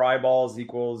 well, more eyeballs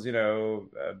equals, a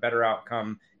better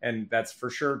outcome. And that's for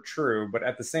sure true. But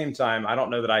at the same time, I don't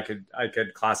know that I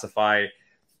could classify,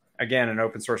 again, an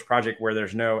open source project where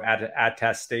there's no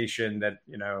attestation that,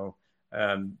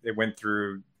 it went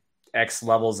through X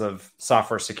levels of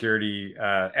software security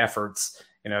efforts,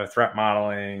 threat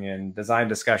modeling and design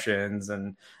discussions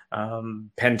and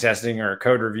pen testing or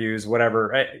code reviews,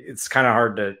 whatever. It's kind of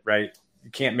hard to, right?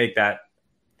 You can't make that.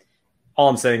 All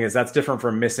I'm saying is that's different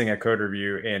from missing a code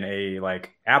review in a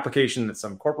like application that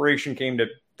some corporation came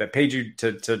that paid you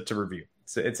to review.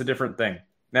 It's a different thing.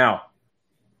 Now,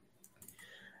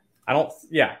 I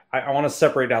want to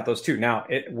separate out those two. Now,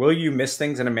 will you miss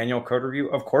things in a manual code review?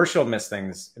 Of course, you'll miss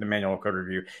things in a manual code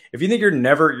review. If you think you're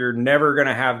never going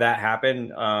to have that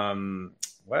happen,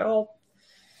 well,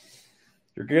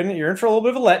 you're in for a little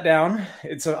bit of a letdown.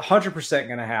 It's 100%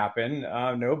 going to happen.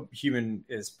 No human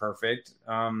is perfect.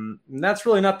 And that's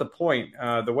really not the point.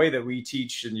 The way that we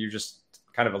teach, and you just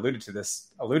kind of alluded to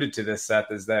this,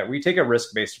 Seth, is that we take a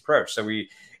risk-based approach. So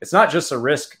it's not just a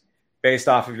risk based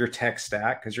off of your tech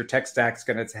stack, because your tech stack is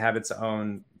going to have its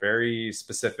own very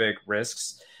specific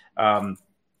risks.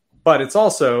 But it's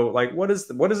also like, what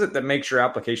is it that makes your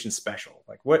application special?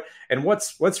 Like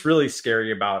what's really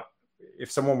scary about if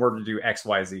someone were to do X,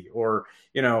 Y, Z, or,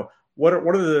 what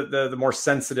are the more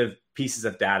sensitive pieces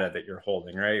of data that you're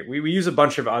holding, right? We use a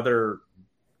bunch of other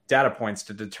data points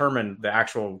to determine the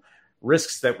actual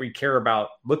risks that we care about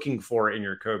looking for in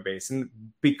your code base. And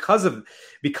because of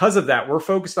that, we're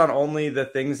focused on only the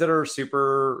things that are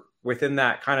super within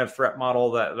that kind of threat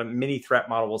model, that the mini threat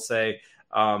model will say,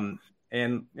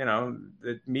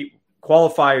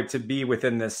 qualify to be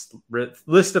within this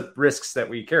list of risks that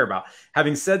we care about.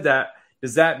 Having said that,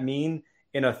 does that mean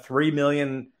in a 3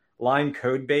 million line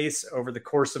code base over the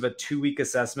course of a 2-week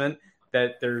assessment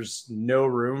that there's no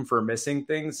room for missing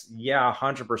things? Yeah,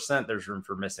 100% there's room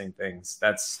for missing things.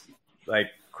 That's like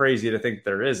crazy to think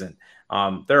there isn't.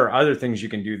 There are other things you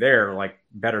can do there, like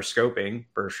better scoping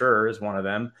for sure is one of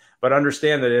them. But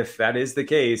understand that if that is the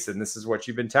case, and this is what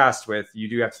you've been tasked with, you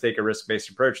do have to take a risk-based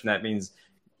approach. And that means,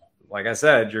 like I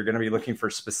said, you're going to be looking for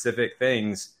specific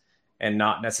things and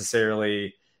not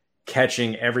necessarily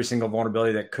catching every single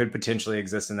vulnerability that could potentially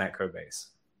exist in that code base.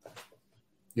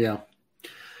 Yeah.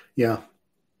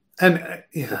 And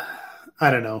I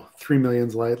don't know, 3 million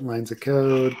lines of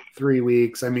code, 3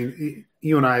 weeks. I mean,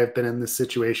 you and I have been in this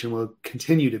situation. We'll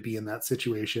continue to be in that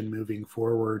situation moving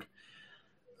forward.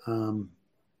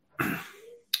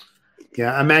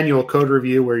 A manual code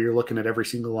review where you're looking at every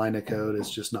single line of code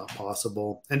is just not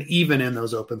possible. And even in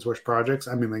those open source projects,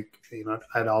 I mean,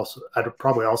 I'd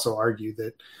probably also argue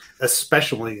that,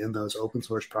 especially in those open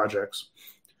source projects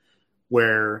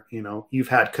where, you've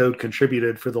had code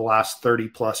contributed for the last 30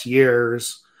 plus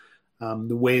years,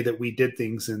 the way that we did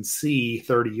things in C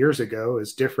 30 years ago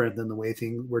is different than the way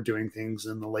we're doing things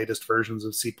in the latest versions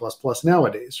of C++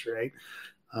 nowadays, right?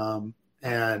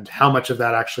 And how much of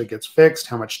that actually gets fixed,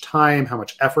 how much time, how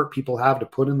much effort people have to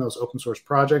put in those open source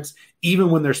projects, even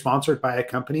when they're sponsored by a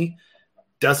company,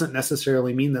 doesn't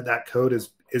necessarily mean that code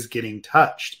is getting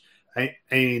touched. I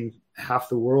mean, half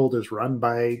the world is run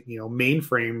by,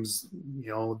 mainframes,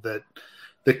 that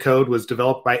the code was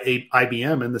developed by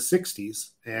IBM in the 60s.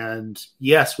 And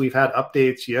yes, we've had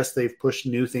updates. Yes, they've pushed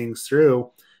new things through,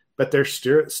 but there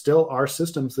still are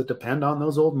systems that depend on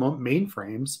those old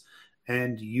mainframes.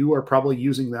 And you are probably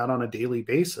using that on a daily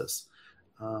basis.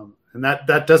 And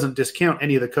that doesn't discount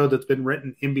any of the code that's been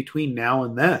written in between now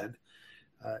and then.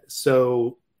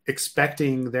 So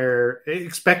expecting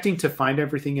to find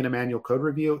everything in a manual code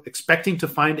review, expecting to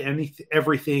find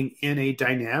everything in a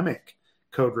dynamic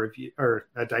code review or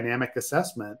a dynamic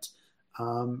assessment.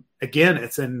 Again,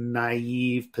 it's a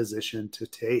naive position to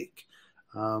take.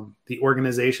 The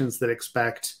organizations that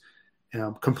expect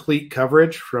complete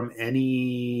coverage from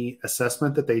any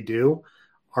assessment that they do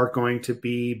are going to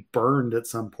be burned at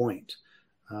some point.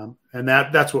 And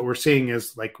that's what we're seeing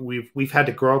is like we've had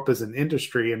to grow up as an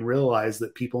industry and realize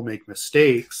that people make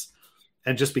mistakes.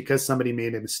 And just because somebody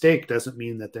made a mistake doesn't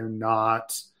mean that they're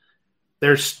not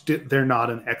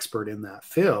an expert in that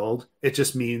field. It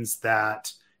just means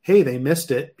that, hey, they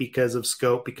missed it because of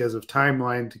scope, because of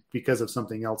timeline, because of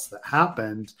something else that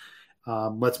happened.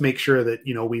 Let's make sure that,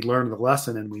 we learn the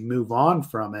lesson and we move on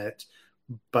from it.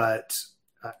 But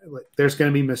there's going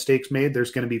to be mistakes made.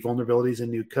 There's going to be vulnerabilities in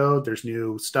new code. There's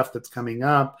new stuff that's coming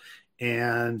up.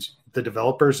 And the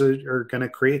developers are going to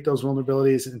create those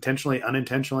vulnerabilities intentionally,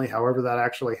 unintentionally, however that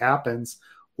actually happens.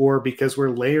 Or because we're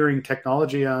layering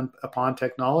technology upon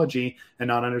technology and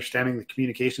not understanding the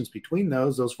communications between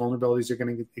those vulnerabilities are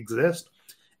going to exist.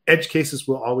 Edge cases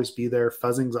will always be there.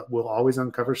 Fuzzings will always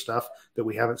uncover stuff that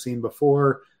we haven't seen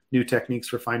before. New techniques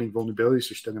for finding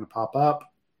vulnerabilities are still going to pop up.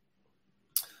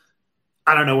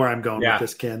 I don't know where I'm going with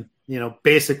this, Ken.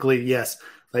 Basically, yes,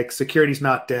 like security's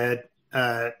not dead.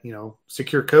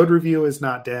 Secure code review is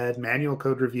not dead. Manual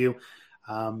code review,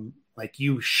 like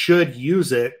you should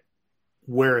use it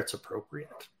where it's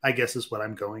appropriate, I guess is what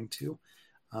I'm going to.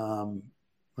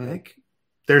 Like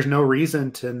there's no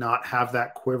reason to not have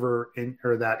that quiver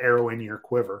or that arrow in your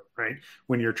quiver, right?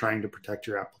 When you're trying to protect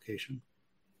your application.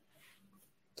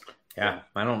 Yeah,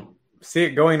 I don't see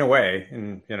it going away.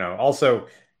 And, also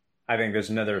I think there's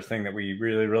another thing that we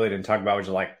really, really didn't talk about, which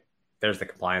is like, there's the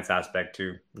compliance aspect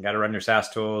too. You got to run your SaaS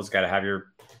tools, got to have your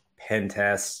pen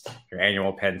test, your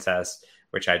annual pen test,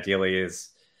 which ideally is,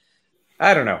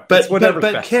 I don't know. But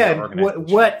Ken,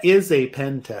 what is a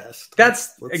pen test?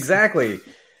 That's exactly.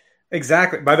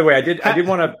 By the way, I did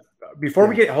want to, before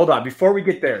we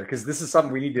get there, because this is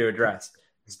something we need to address,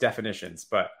 is definitions.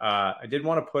 But I did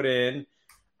want to put in,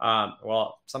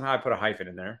 somehow I put a hyphen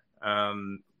in there.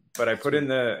 But I put in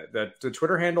the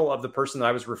Twitter handle of the person that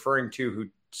I was referring to who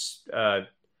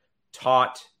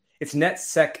taught. It's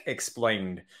NetSec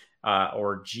Explained,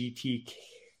 or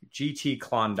GT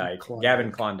Klondike,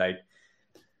 Gavin Klondike.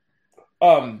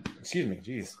 Excuse me,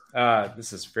 geez.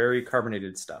 This is very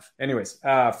carbonated stuff. Anyways,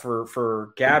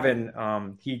 for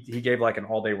Gavin, he gave like an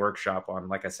all-day workshop on,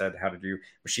 like I said, how to do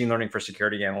machine learning for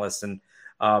security analysts, and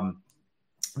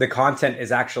the content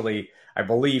is actually, I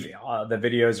believe, the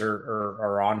videos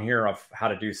are on here of how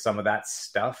to do some of that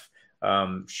stuff.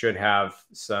 Should have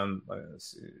some,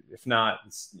 if not,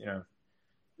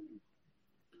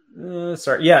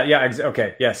 sorry. Yeah.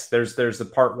 Okay. Yes. There's the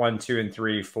part 1, 2, and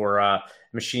 3 for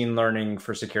machine learning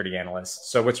for security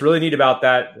analysts. So what's really neat about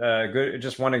that,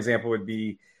 just one example would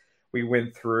be, we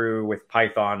went through with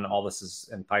Python, all this is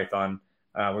in Python.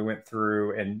 We went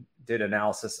through and did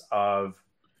analysis of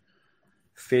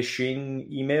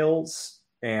phishing emails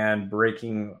and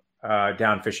breaking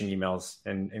down phishing emails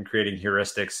and creating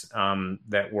heuristics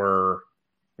that were,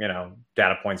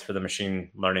 data points for the machine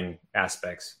learning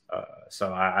aspects.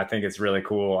 So I think it's really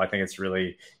cool. I think it's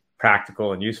really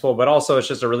practical and useful, but also it's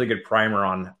just a really good primer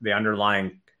on the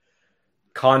underlying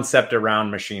concept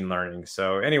around machine learning.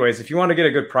 So anyways, if you want to get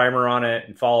a good primer on it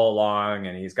and follow along,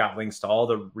 and he's got links to all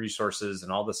the resources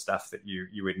and all the stuff that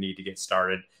you would need to get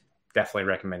started, definitely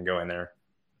recommend going there.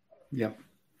 Yep.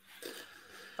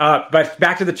 But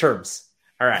back to the terms.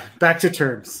 All right. Back to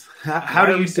terms. How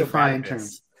do you define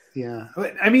terms? Yeah.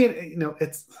 I mean,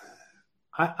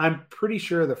 I'm pretty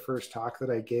sure the first talk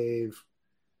that I gave,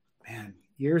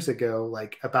 years ago,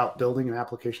 like about building an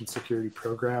application security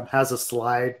program, has a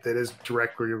slide that is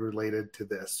directly related to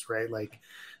this, right? Like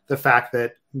the fact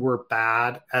that we're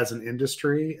bad as an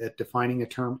industry at defining a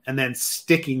term and then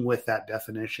sticking with that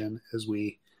definition as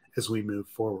we move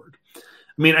forward.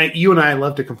 I mean, you and I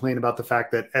love to complain about the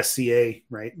fact that SCA,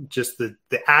 right? Just the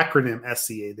acronym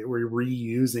SCA that we're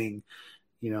reusing.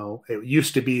 It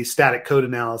used to be static code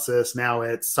analysis. Now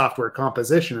it's software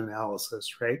composition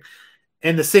analysis, right?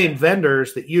 And the same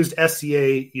vendors that used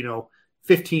SCA,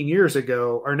 15 years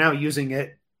ago are now using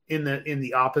it in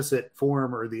the opposite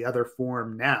form or the other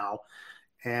form now.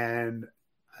 And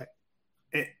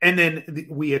then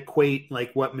we equate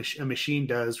like what a machine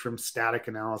does from static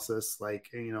analysis,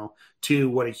 to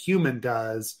what a human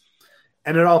does.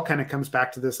 And it all kind of comes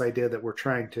back to this idea that we're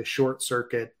trying to short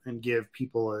circuit and give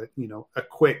people a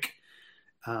quick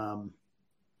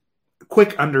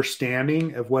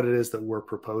understanding of what it is that we're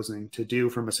proposing to do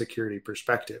from a security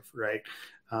perspective, right?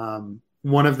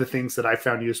 One of the things that I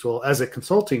found useful as a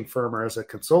consulting firm or as a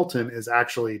consultant is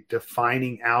actually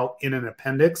defining out in an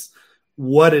appendix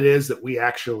what it is that we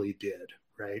actually did,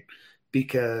 right?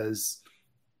 Because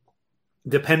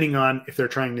depending on if they're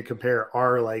trying to compare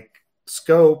our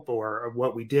scope or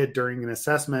what we did during an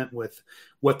assessment with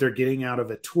what they're getting out of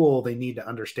a tool, they need to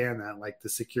understand that, like the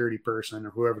security person or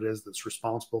whoever it is that's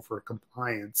responsible for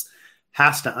compliance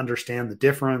has to understand the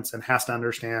difference and has to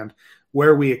understand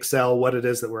where we excel, what it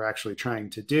is that we're actually trying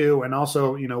to do, and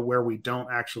also, where we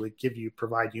don't actually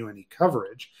provide you any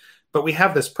coverage. But we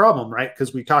have this problem, right?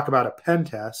 Because we talk about a pen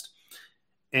test,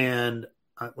 and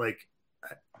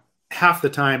half the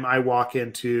time I walk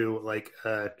into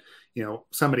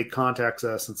somebody contacts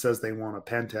us and says they want a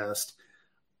pen test.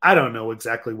 I don't know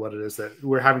exactly what it is that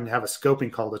we're having to have a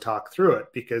scoping call to talk through it,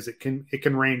 because it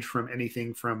can range from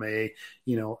anything from a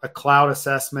cloud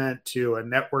assessment to a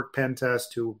network pen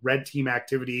test to red team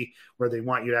activity where they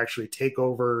want you to actually take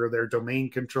over their domain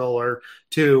controller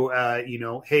to,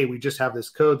 hey, we just have this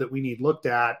code that we need looked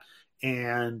at,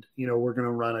 and, we're going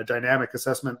to run a dynamic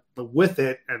assessment with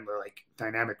it and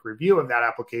dynamic review of that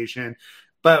application.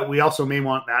 But we also may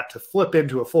want that to flip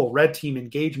into a full red team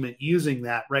engagement using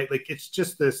that, right? It's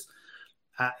just this,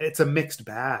 it's a mixed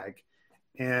bag.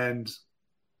 And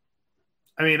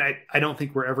I mean, I don't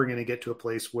think we're ever going to get to a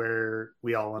place where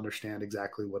we all understand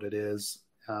exactly what it is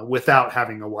without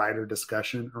having a wider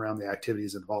discussion around the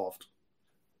activities involved.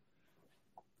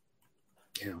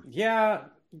 Yeah.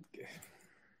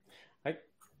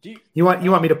 You want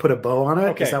me to put a bow on it?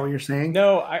 Okay. Is that what you're saying?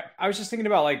 No, I was just thinking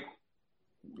about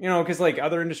because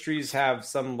other industries have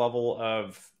some level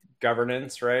of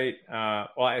governance, right?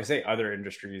 Well, I say other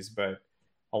industries, but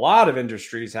a lot of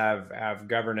industries have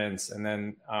governance, and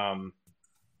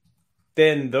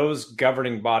then those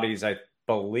governing bodies, I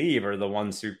believe, are the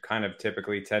ones who kind of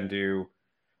typically tend to,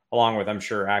 along with, I'm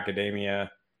sure,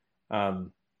 academia,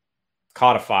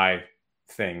 codify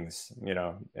things,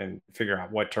 and figure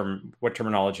out what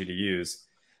terminology to use.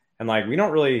 And like, we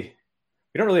don't really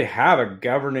have a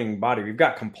governing body. We've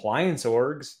got compliance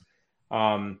orgs,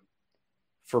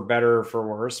 for better or for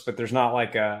worse, but there's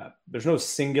no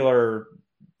singular,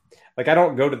 like, I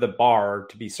don't go to the bar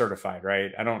to be certified,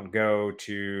 right? I don't go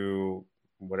to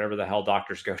whatever the hell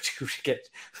doctors go to get,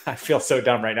 I feel so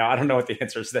dumb right now. I don't know what the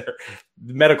answer is there.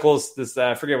 The medicals,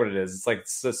 I forget what it is. It's like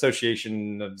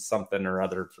association of something or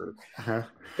other for,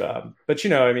 but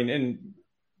and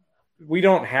we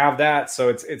don't have that. So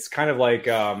it's kind of like,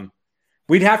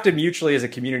 we'd have to mutually as a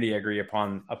community agree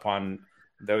upon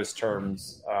those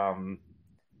terms.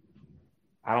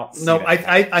 I don't. No,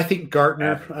 I think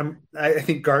Gartner. I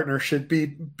think Gartner should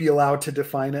be allowed to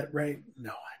define it, right?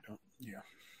 No, I don't. Yeah.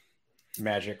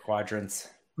 Magic quadrants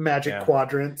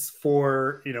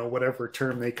for whatever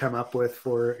term they come up with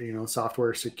for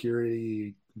software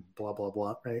security, blah blah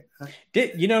blah. Right?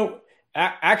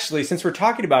 Actually, since we're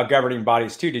talking about governing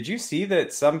bodies too, did you see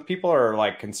that some people are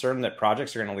like concerned that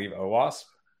projects are going to leave OWASP?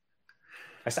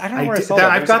 I don't know where I saw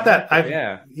that. I've got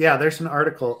that. Yeah, there's an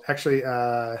article actually.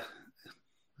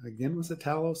 Again, was it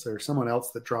Talos or someone else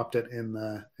that dropped it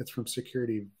it's from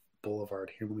Security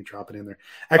Boulevard. Here, let me drop it in there.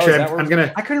 Actually, I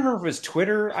couldn't remember if it was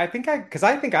Twitter. I think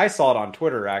I saw it on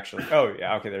Twitter actually. Oh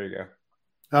yeah. Okay. There you go.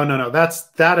 Oh no.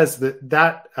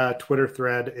 That Twitter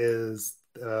thread is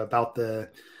about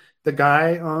the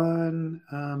guy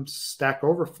on Stack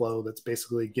Overflow that's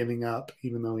basically giving up,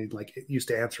 even though he used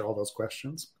to answer all those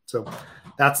questions. So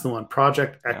that's the one.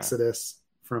 Project Exodus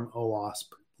from OWASP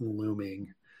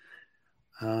looming.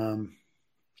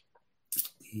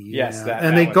 Yes,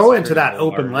 and they go into that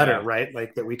open letter, right?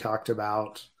 Like that we talked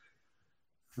about.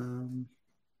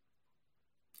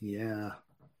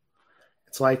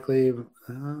 It's likely,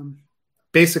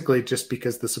 basically just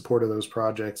because the support of those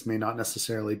projects may not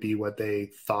necessarily be what they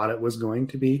thought it was going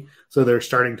to be. So they're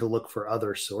starting to look for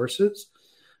other sources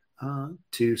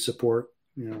to support,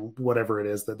 whatever it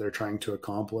is that they're trying to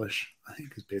accomplish, I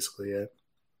think is basically it.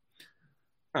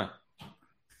 Huh.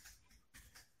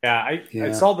 Yeah,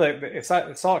 I saw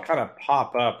it kind of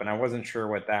pop up, and I wasn't sure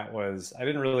what that was. I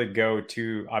didn't really go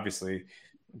too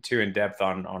in depth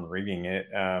on reading it.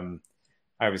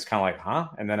 I was kind of like, huh?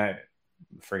 And then I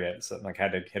forget, so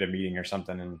had to hit a meeting or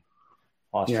something and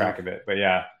lost track of it. But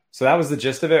yeah, so that was the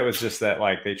gist of it. Was just that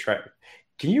they try.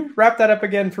 Can you wrap that up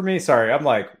again for me? Sorry, I'm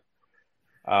like.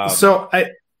 So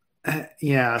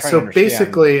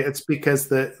basically it's because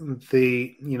they're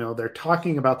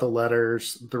talking about the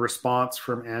letters, the response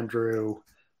from Andrew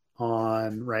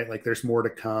on, right? Like there's more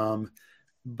to come,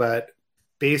 but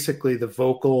basically the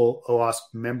vocal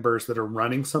OWASP members that are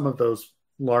running some of those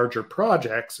larger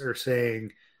projects are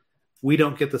saying, we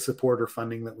don't get the support or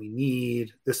funding that we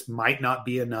need. This might not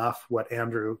be enough.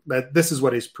 This is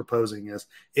what he's proposing is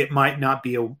it might not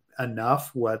be enough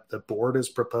what the board has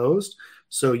proposed.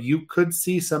 So you could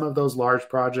see some of those large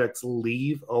projects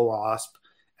leave OWASP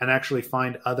and actually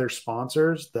find other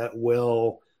sponsors that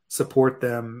will support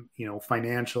them,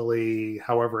 financially,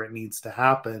 however it needs to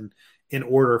happen in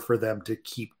order for them to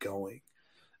keep going.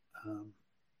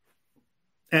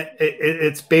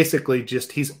 It's basically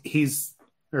just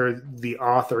the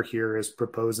author here is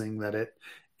proposing that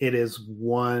it is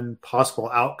one possible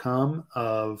outcome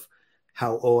of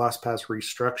how OWASP has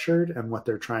restructured, and what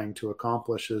they're trying to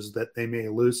accomplish is that they may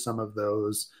lose some of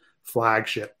those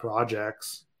flagship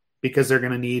projects because they're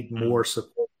going to need more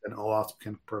support than OWASP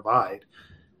can provide,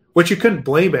 which you couldn't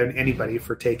blame anybody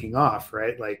for taking off,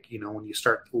 right? Like, when you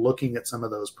start looking at some of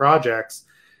those projects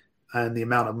and the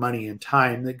amount of money and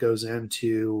time that goes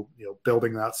into,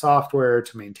 building that software,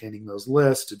 to maintaining those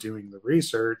lists, to doing the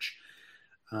research,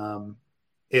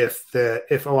 if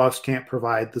OWASP can't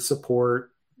provide the support,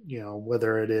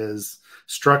 whether it is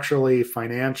structurally,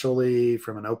 financially,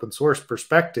 from an open source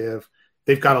perspective,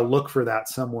 they've got to look for that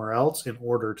somewhere else in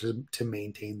order to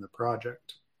maintain the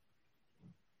project.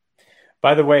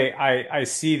 By the way, I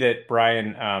see that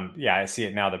Brian, I see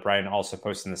it now that Brian also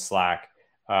posted in the Slack.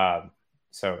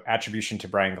 So attribution to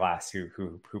Brian Glass,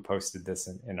 who posted this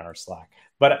in our Slack.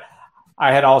 But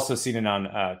I had also seen it on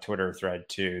a Twitter thread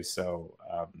too. So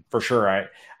for sure,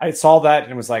 I saw that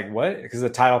and was like, what? Because the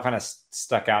title kind of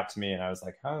stuck out to me. And I was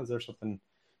like, is there something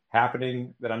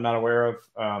happening that I'm not aware of?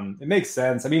 It makes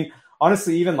sense. I mean,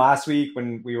 honestly, even last week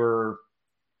when we were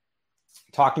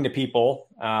talking to people,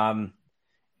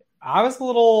 I was a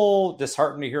little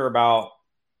disheartened to hear about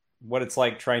what it's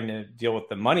like trying to deal with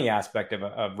the money aspect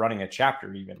of running a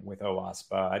chapter, even with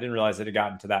OWASP. I didn't realize it had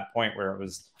gotten to that point where it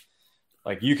was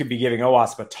like you could be giving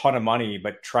OWASP a ton of money,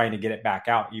 but trying to get it back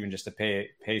out, even just to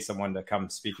pay someone to come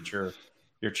speak at your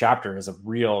chapter, is a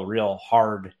real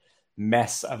hard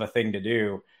mess of a thing to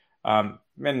do. And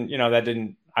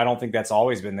I don't think that's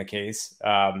always been the case.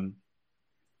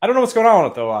 I don't know what's going on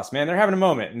with OWASP, man. They're having a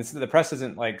moment, and the press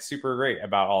isn't like super great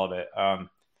about all of it.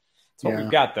 It's what we've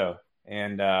got though.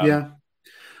 And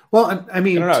well, I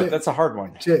mean, I don't know. That's a hard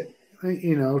one. To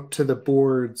the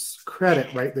board's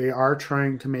credit, right? They are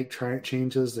trying to make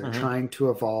changes. They're trying to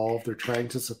evolve. They're trying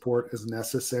to support as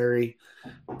necessary.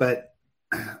 But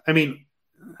I mean,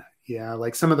 yeah,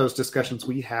 like some of those discussions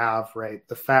we have, right?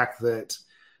 The fact that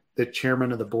the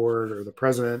chairman of the board or the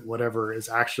president, whatever, is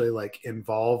actually like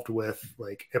involved with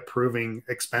like approving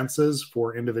expenses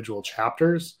for individual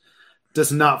chapters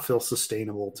does not feel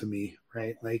sustainable to me,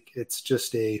 right? Like it's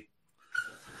just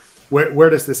where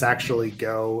does this actually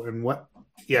go, and what?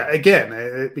 Yeah, again,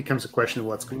 it becomes a question of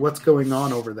what's going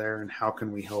on over there, and how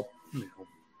can we help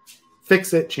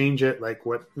fix it, change it? Like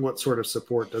what sort of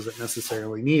support does it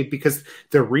necessarily need? Because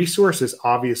the resource is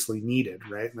obviously needed,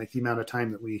 right? Like the amount of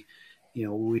time that we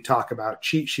talk about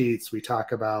cheat sheets, we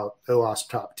talk about OWASP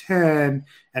top 10,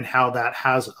 and how that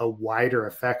has a wider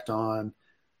effect on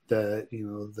the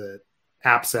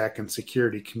AppSec and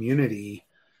security community.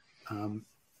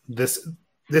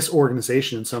 This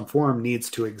organization in some form needs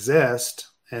to exist,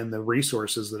 and the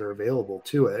resources that are available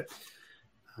to it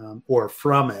or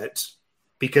from it,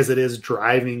 because it is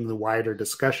driving the wider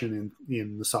discussion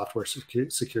in the software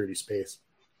security space.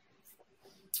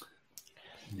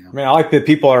 Yeah. I mean, I like that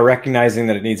people are recognizing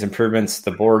that it needs improvements.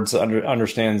 The board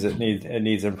understands it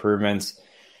needs improvements.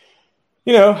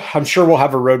 I'm sure we'll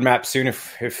have a roadmap soon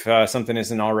if something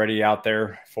isn't already out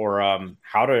there for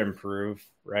how to improve,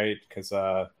 right? Because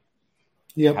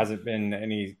hasn't been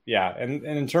any, and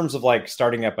in terms of like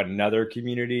starting up another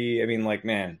community, I mean, like,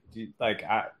 man,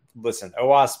 listen,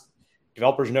 OWASP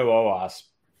developers know OWASP.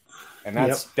 And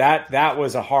that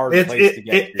was a hard place to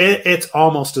get. It's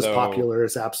almost as popular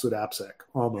as Absolute AppSec.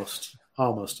 Almost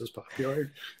as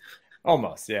popular.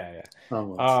 Almost, yeah.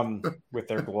 Almost. With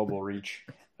their global reach.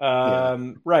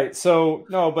 Right. So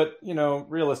no, but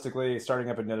realistically, starting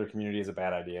up another community is a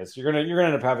bad idea. So you're gonna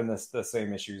end up having the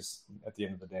same issues at the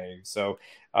end of the day. So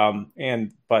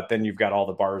but then you've got all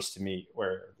the bars to meet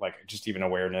where like just even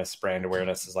brand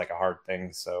awareness is like a hard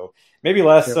thing. So maybe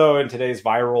less so in today's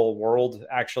viral world,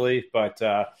 actually. But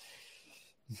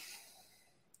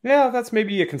that's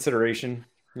maybe a consideration.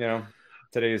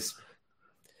 Today's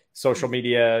social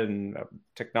media and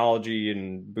technology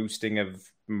and boosting of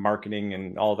marketing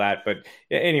and all that. But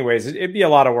anyways, it'd be a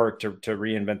lot of work to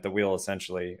reinvent the wheel,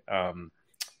 essentially.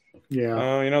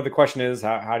 The question is,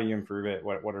 how do you improve it?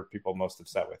 What are people most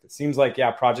upset with? It seems like,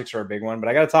 projects are a big one, but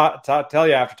I got to tell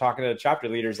you, after talking to chapter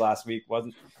leaders last week,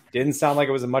 didn't sound like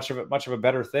it was much of a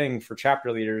better thing for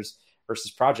chapter leaders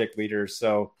versus project leaders.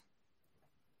 So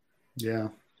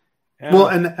well,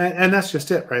 and that's just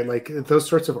it, right? Like those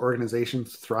sorts of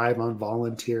organizations thrive on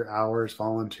volunteer hours,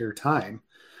 volunteer time.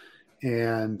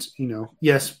 And,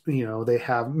 yes, they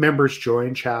have members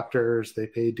join chapters, they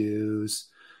pay dues.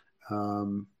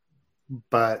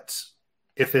 But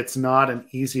if it's not an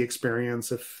easy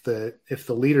experience, if the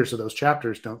leaders of those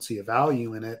chapters don't see a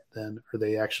value in it, then are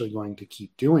they actually going to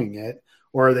keep doing it?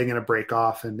 Or are they going to break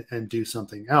off and do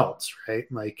something else, right?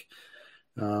 Like,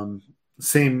 the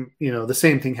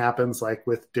same thing happens like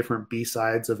with different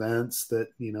B-sides events that,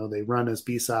 they run as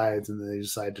B-sides and they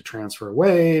decide to transfer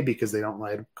away because they don't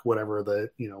like whatever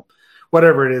it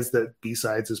is that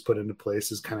B-sides is put into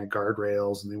place as kind of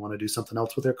guardrails, and they want to do something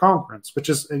else with their conference, which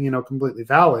is, completely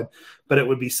valid. But it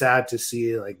would be sad to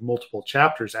see like multiple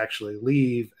chapters actually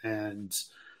leave and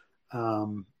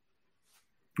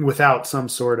without some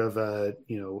sort of a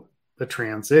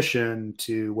transition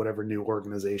to whatever new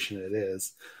organization it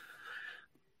is.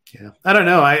 Yeah, I don't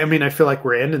know. I mean, I feel like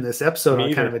we're ending this episode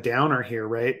on kind of a downer here,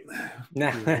 right? No,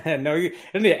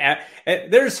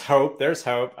 there's hope. There's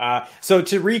hope. So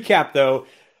to recap, though,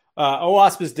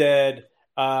 OWASP is dead.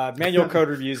 Manual code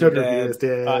reviews are dead.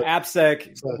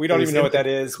 AppSec, we don't even know what that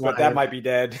is, but that might be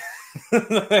dead.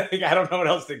 I don't know what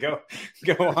else to go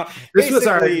on. This was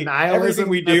our nihilism. Everything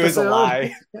we do episode. Is a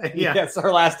lie. Yeah. Yes,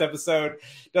 our last episode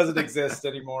doesn't exist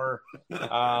anymore.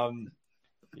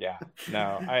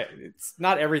 It's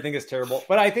not everything is terrible,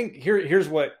 but I think here's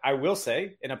what I will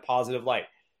say in a positive light.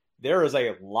 There is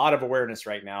a lot of awareness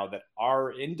right now that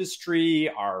our industry,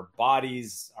 our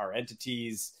bodies, our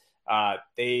entities,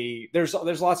 there's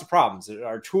lots of problems.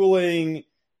 Our tooling,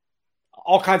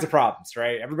 all kinds of problems,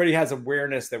 right? Everybody has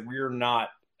awareness that we're not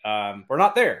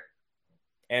there,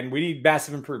 and we need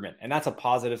massive improvement, and that's a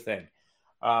positive thing.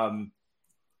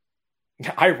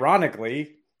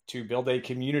 Ironically, to build a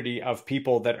community of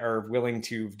people that are willing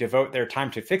to devote their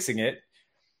time to fixing it,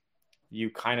 you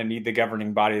kind of need the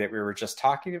governing body that we were just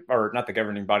talking about, or not the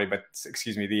governing body, but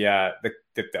excuse me, the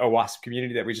OWASP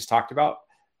community that we just talked about.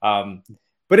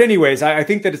 But anyways, I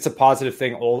think that it's a positive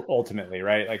thing ultimately,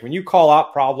 right? Like when you call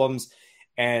out problems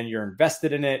and you're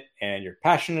invested in it and you're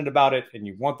passionate about it and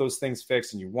you want those things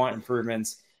fixed and you want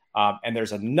improvements, and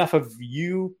there's enough of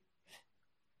you,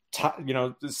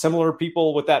 similar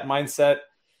people with that mindset,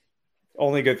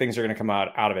 only good things are going to come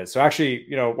out of it. So actually,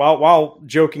 while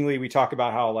jokingly we talk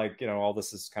about how all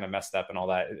this is kind of messed up and all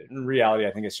that, in reality,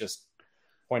 I think it's just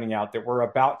pointing out that we're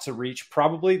about to reach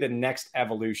probably the next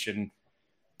evolution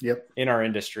in our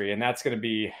industry. And that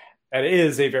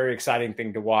is a very exciting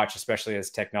thing to watch, especially as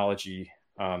technology,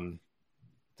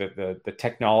 the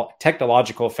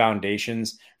technological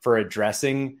foundations for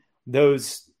addressing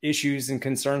those issues and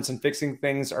concerns and fixing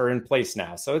things are in place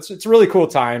now. So it's a really cool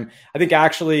time. I think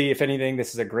actually, if anything,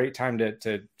 this is a great time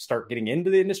to start getting into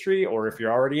the industry, or if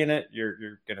you're already in it,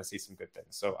 you're going to see some good things.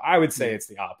 So I would say it's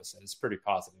the opposite. It's pretty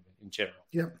positive in general.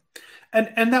 Yeah.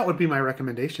 And that would be my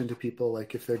recommendation to people,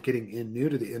 like if they're getting in new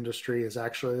to the industry, is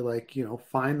actually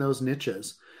find those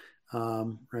niches,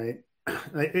 right?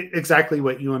 Exactly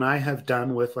what you and I have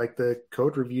done with the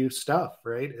code review stuff,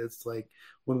 right? It's like,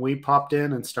 when we popped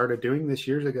in and started doing this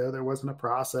years ago, there wasn't a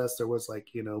process. There was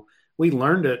we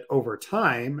learned it over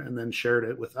time and then shared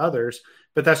it with others,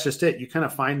 but that's just it. You kind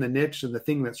of find the niche and the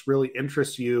thing that's really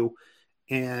interests you,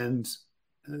 and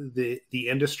the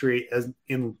industry as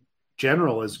in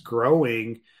general is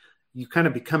growing. You kind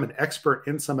of become an expert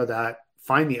in some of that,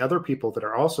 find the other people that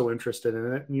are also interested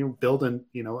in it, and you build a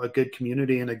good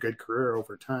community and a good career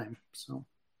over time. So.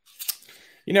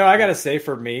 I got to say,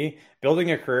 for me,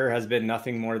 building a career has been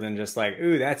nothing more than just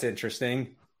ooh, that's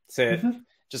interesting. That's it.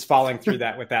 Just following through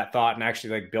that with that thought and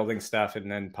actually building stuff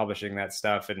and then publishing that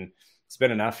stuff. And it's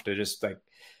been enough to just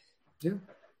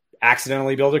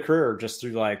accidentally build a career just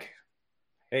through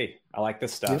hey, I like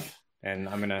this stuff and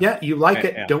I'm going to. Yeah. You like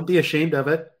it. Yeah. Don't be ashamed of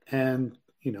it. And,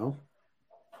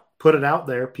 put it out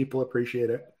there. People appreciate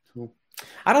it. So.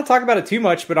 I don't talk about it too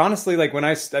much, but honestly,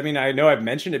 I know I've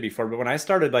mentioned it before, but when I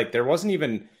started, there wasn't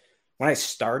even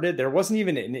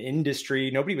an industry.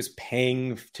 Nobody was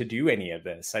paying to do any of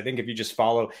this. I think if you just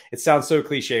follow, it sounds so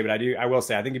cliche, but I will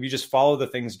say, I think if you just follow the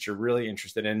things that you're really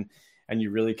interested in and you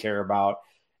really care about,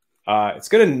 it's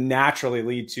going to naturally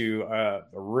lead to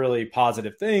really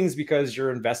positive things because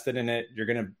you're invested in it. You're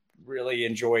going to really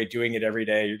enjoy doing it every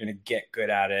day. You're going to get good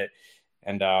at it.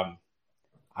 And,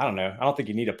 I don't know. I don't think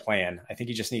you need a plan. I think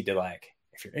you just need to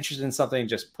if you're interested in something,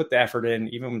 just put the effort in,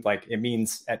 even it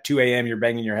means at 2 a.m. you're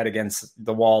banging your head against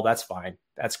the wall. That's fine.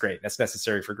 That's great. That's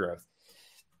necessary for growth.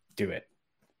 Do it.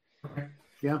 Okay.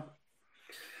 Yeah.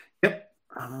 Yep.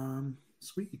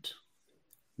 Sweet.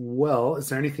 Well, is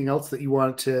there anything else that you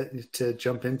wanted to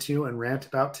jump into and rant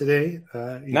about today?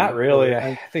 Not really.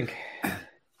 I think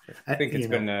it's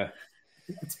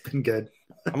been good.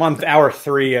 I'm on hour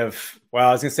 3 of,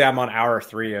 I was going to say I'm on hour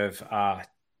 3 of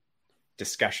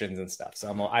discussions and stuff.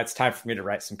 So it's time for me to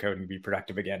write some code and be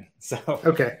productive again. So,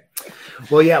 okay.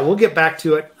 Well, yeah, we'll get back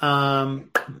to it.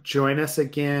 Join us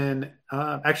again.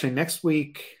 Actually, next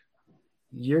week,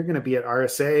 you're going to be at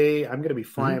RSA. I'm going to be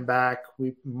flying back.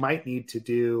 We might need to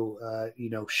do,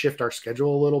 shift our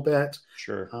schedule a little bit.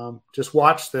 Sure. Just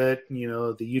watch the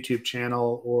YouTube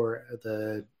channel or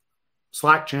the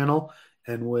Slack channel,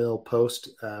 and we'll post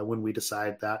when we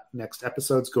decide that next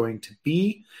episode's going to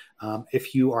be.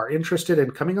 If you are interested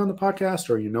in coming on the podcast,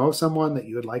 or of someone that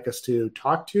you would like us to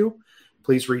talk to,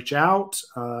 please reach out.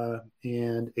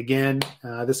 And again,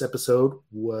 this episode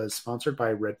was sponsored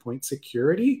by Redpoint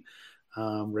Security,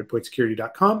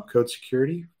 redpointsecurity.com, code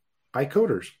security by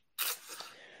coders.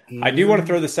 And I do want to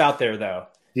throw this out there, though.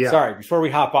 Yeah. Sorry, before we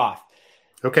hop off.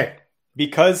 Okay.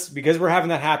 Because we're having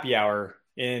that happy hour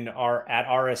at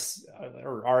RS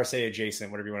or RSA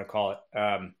adjacent, whatever you want to call it.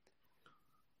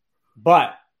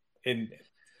 But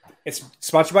it's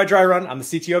sponsored by Dry Run. I'm the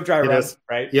CTO of Dry Run,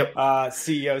 right? Yep.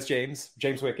 CEO is James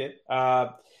Wickett.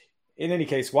 In any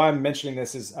case, why I'm mentioning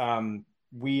this is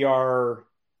we don't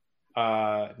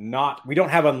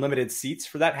have unlimited seats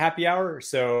for that happy hour.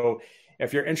 So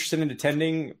if you're interested in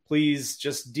attending, please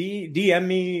just DM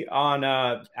me on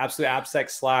Absolute AppSec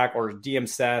Slack, or DM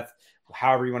Seth,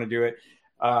 however you want to do it.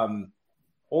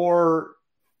 Or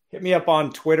hit me up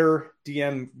on Twitter,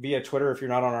 DM via Twitter if you're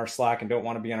not on our Slack and don't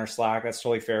want to be on our Slack. That's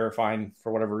totally fair, fine,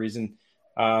 for whatever reason.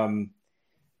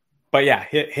 but yeah,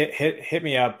 hit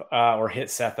me up or hit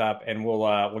Seth up, and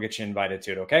we'll get you invited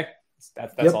to it. Okay,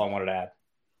 that's all I wanted to add.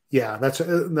 Yeah,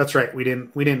 that's right. We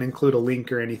didn't include a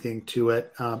link or anything to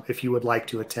it. If you would like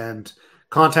to attend,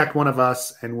 contact one of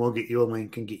us, and we'll get you a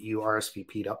link and get you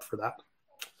RSVP'd up for that.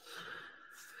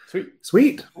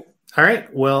 Sweet. All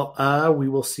right. Well, we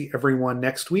will see everyone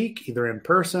next week, either in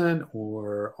person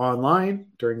or online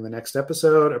during the next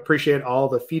episode. Appreciate all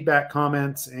the feedback,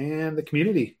 comments, and the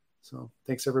community. So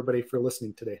thanks everybody for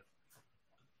listening today.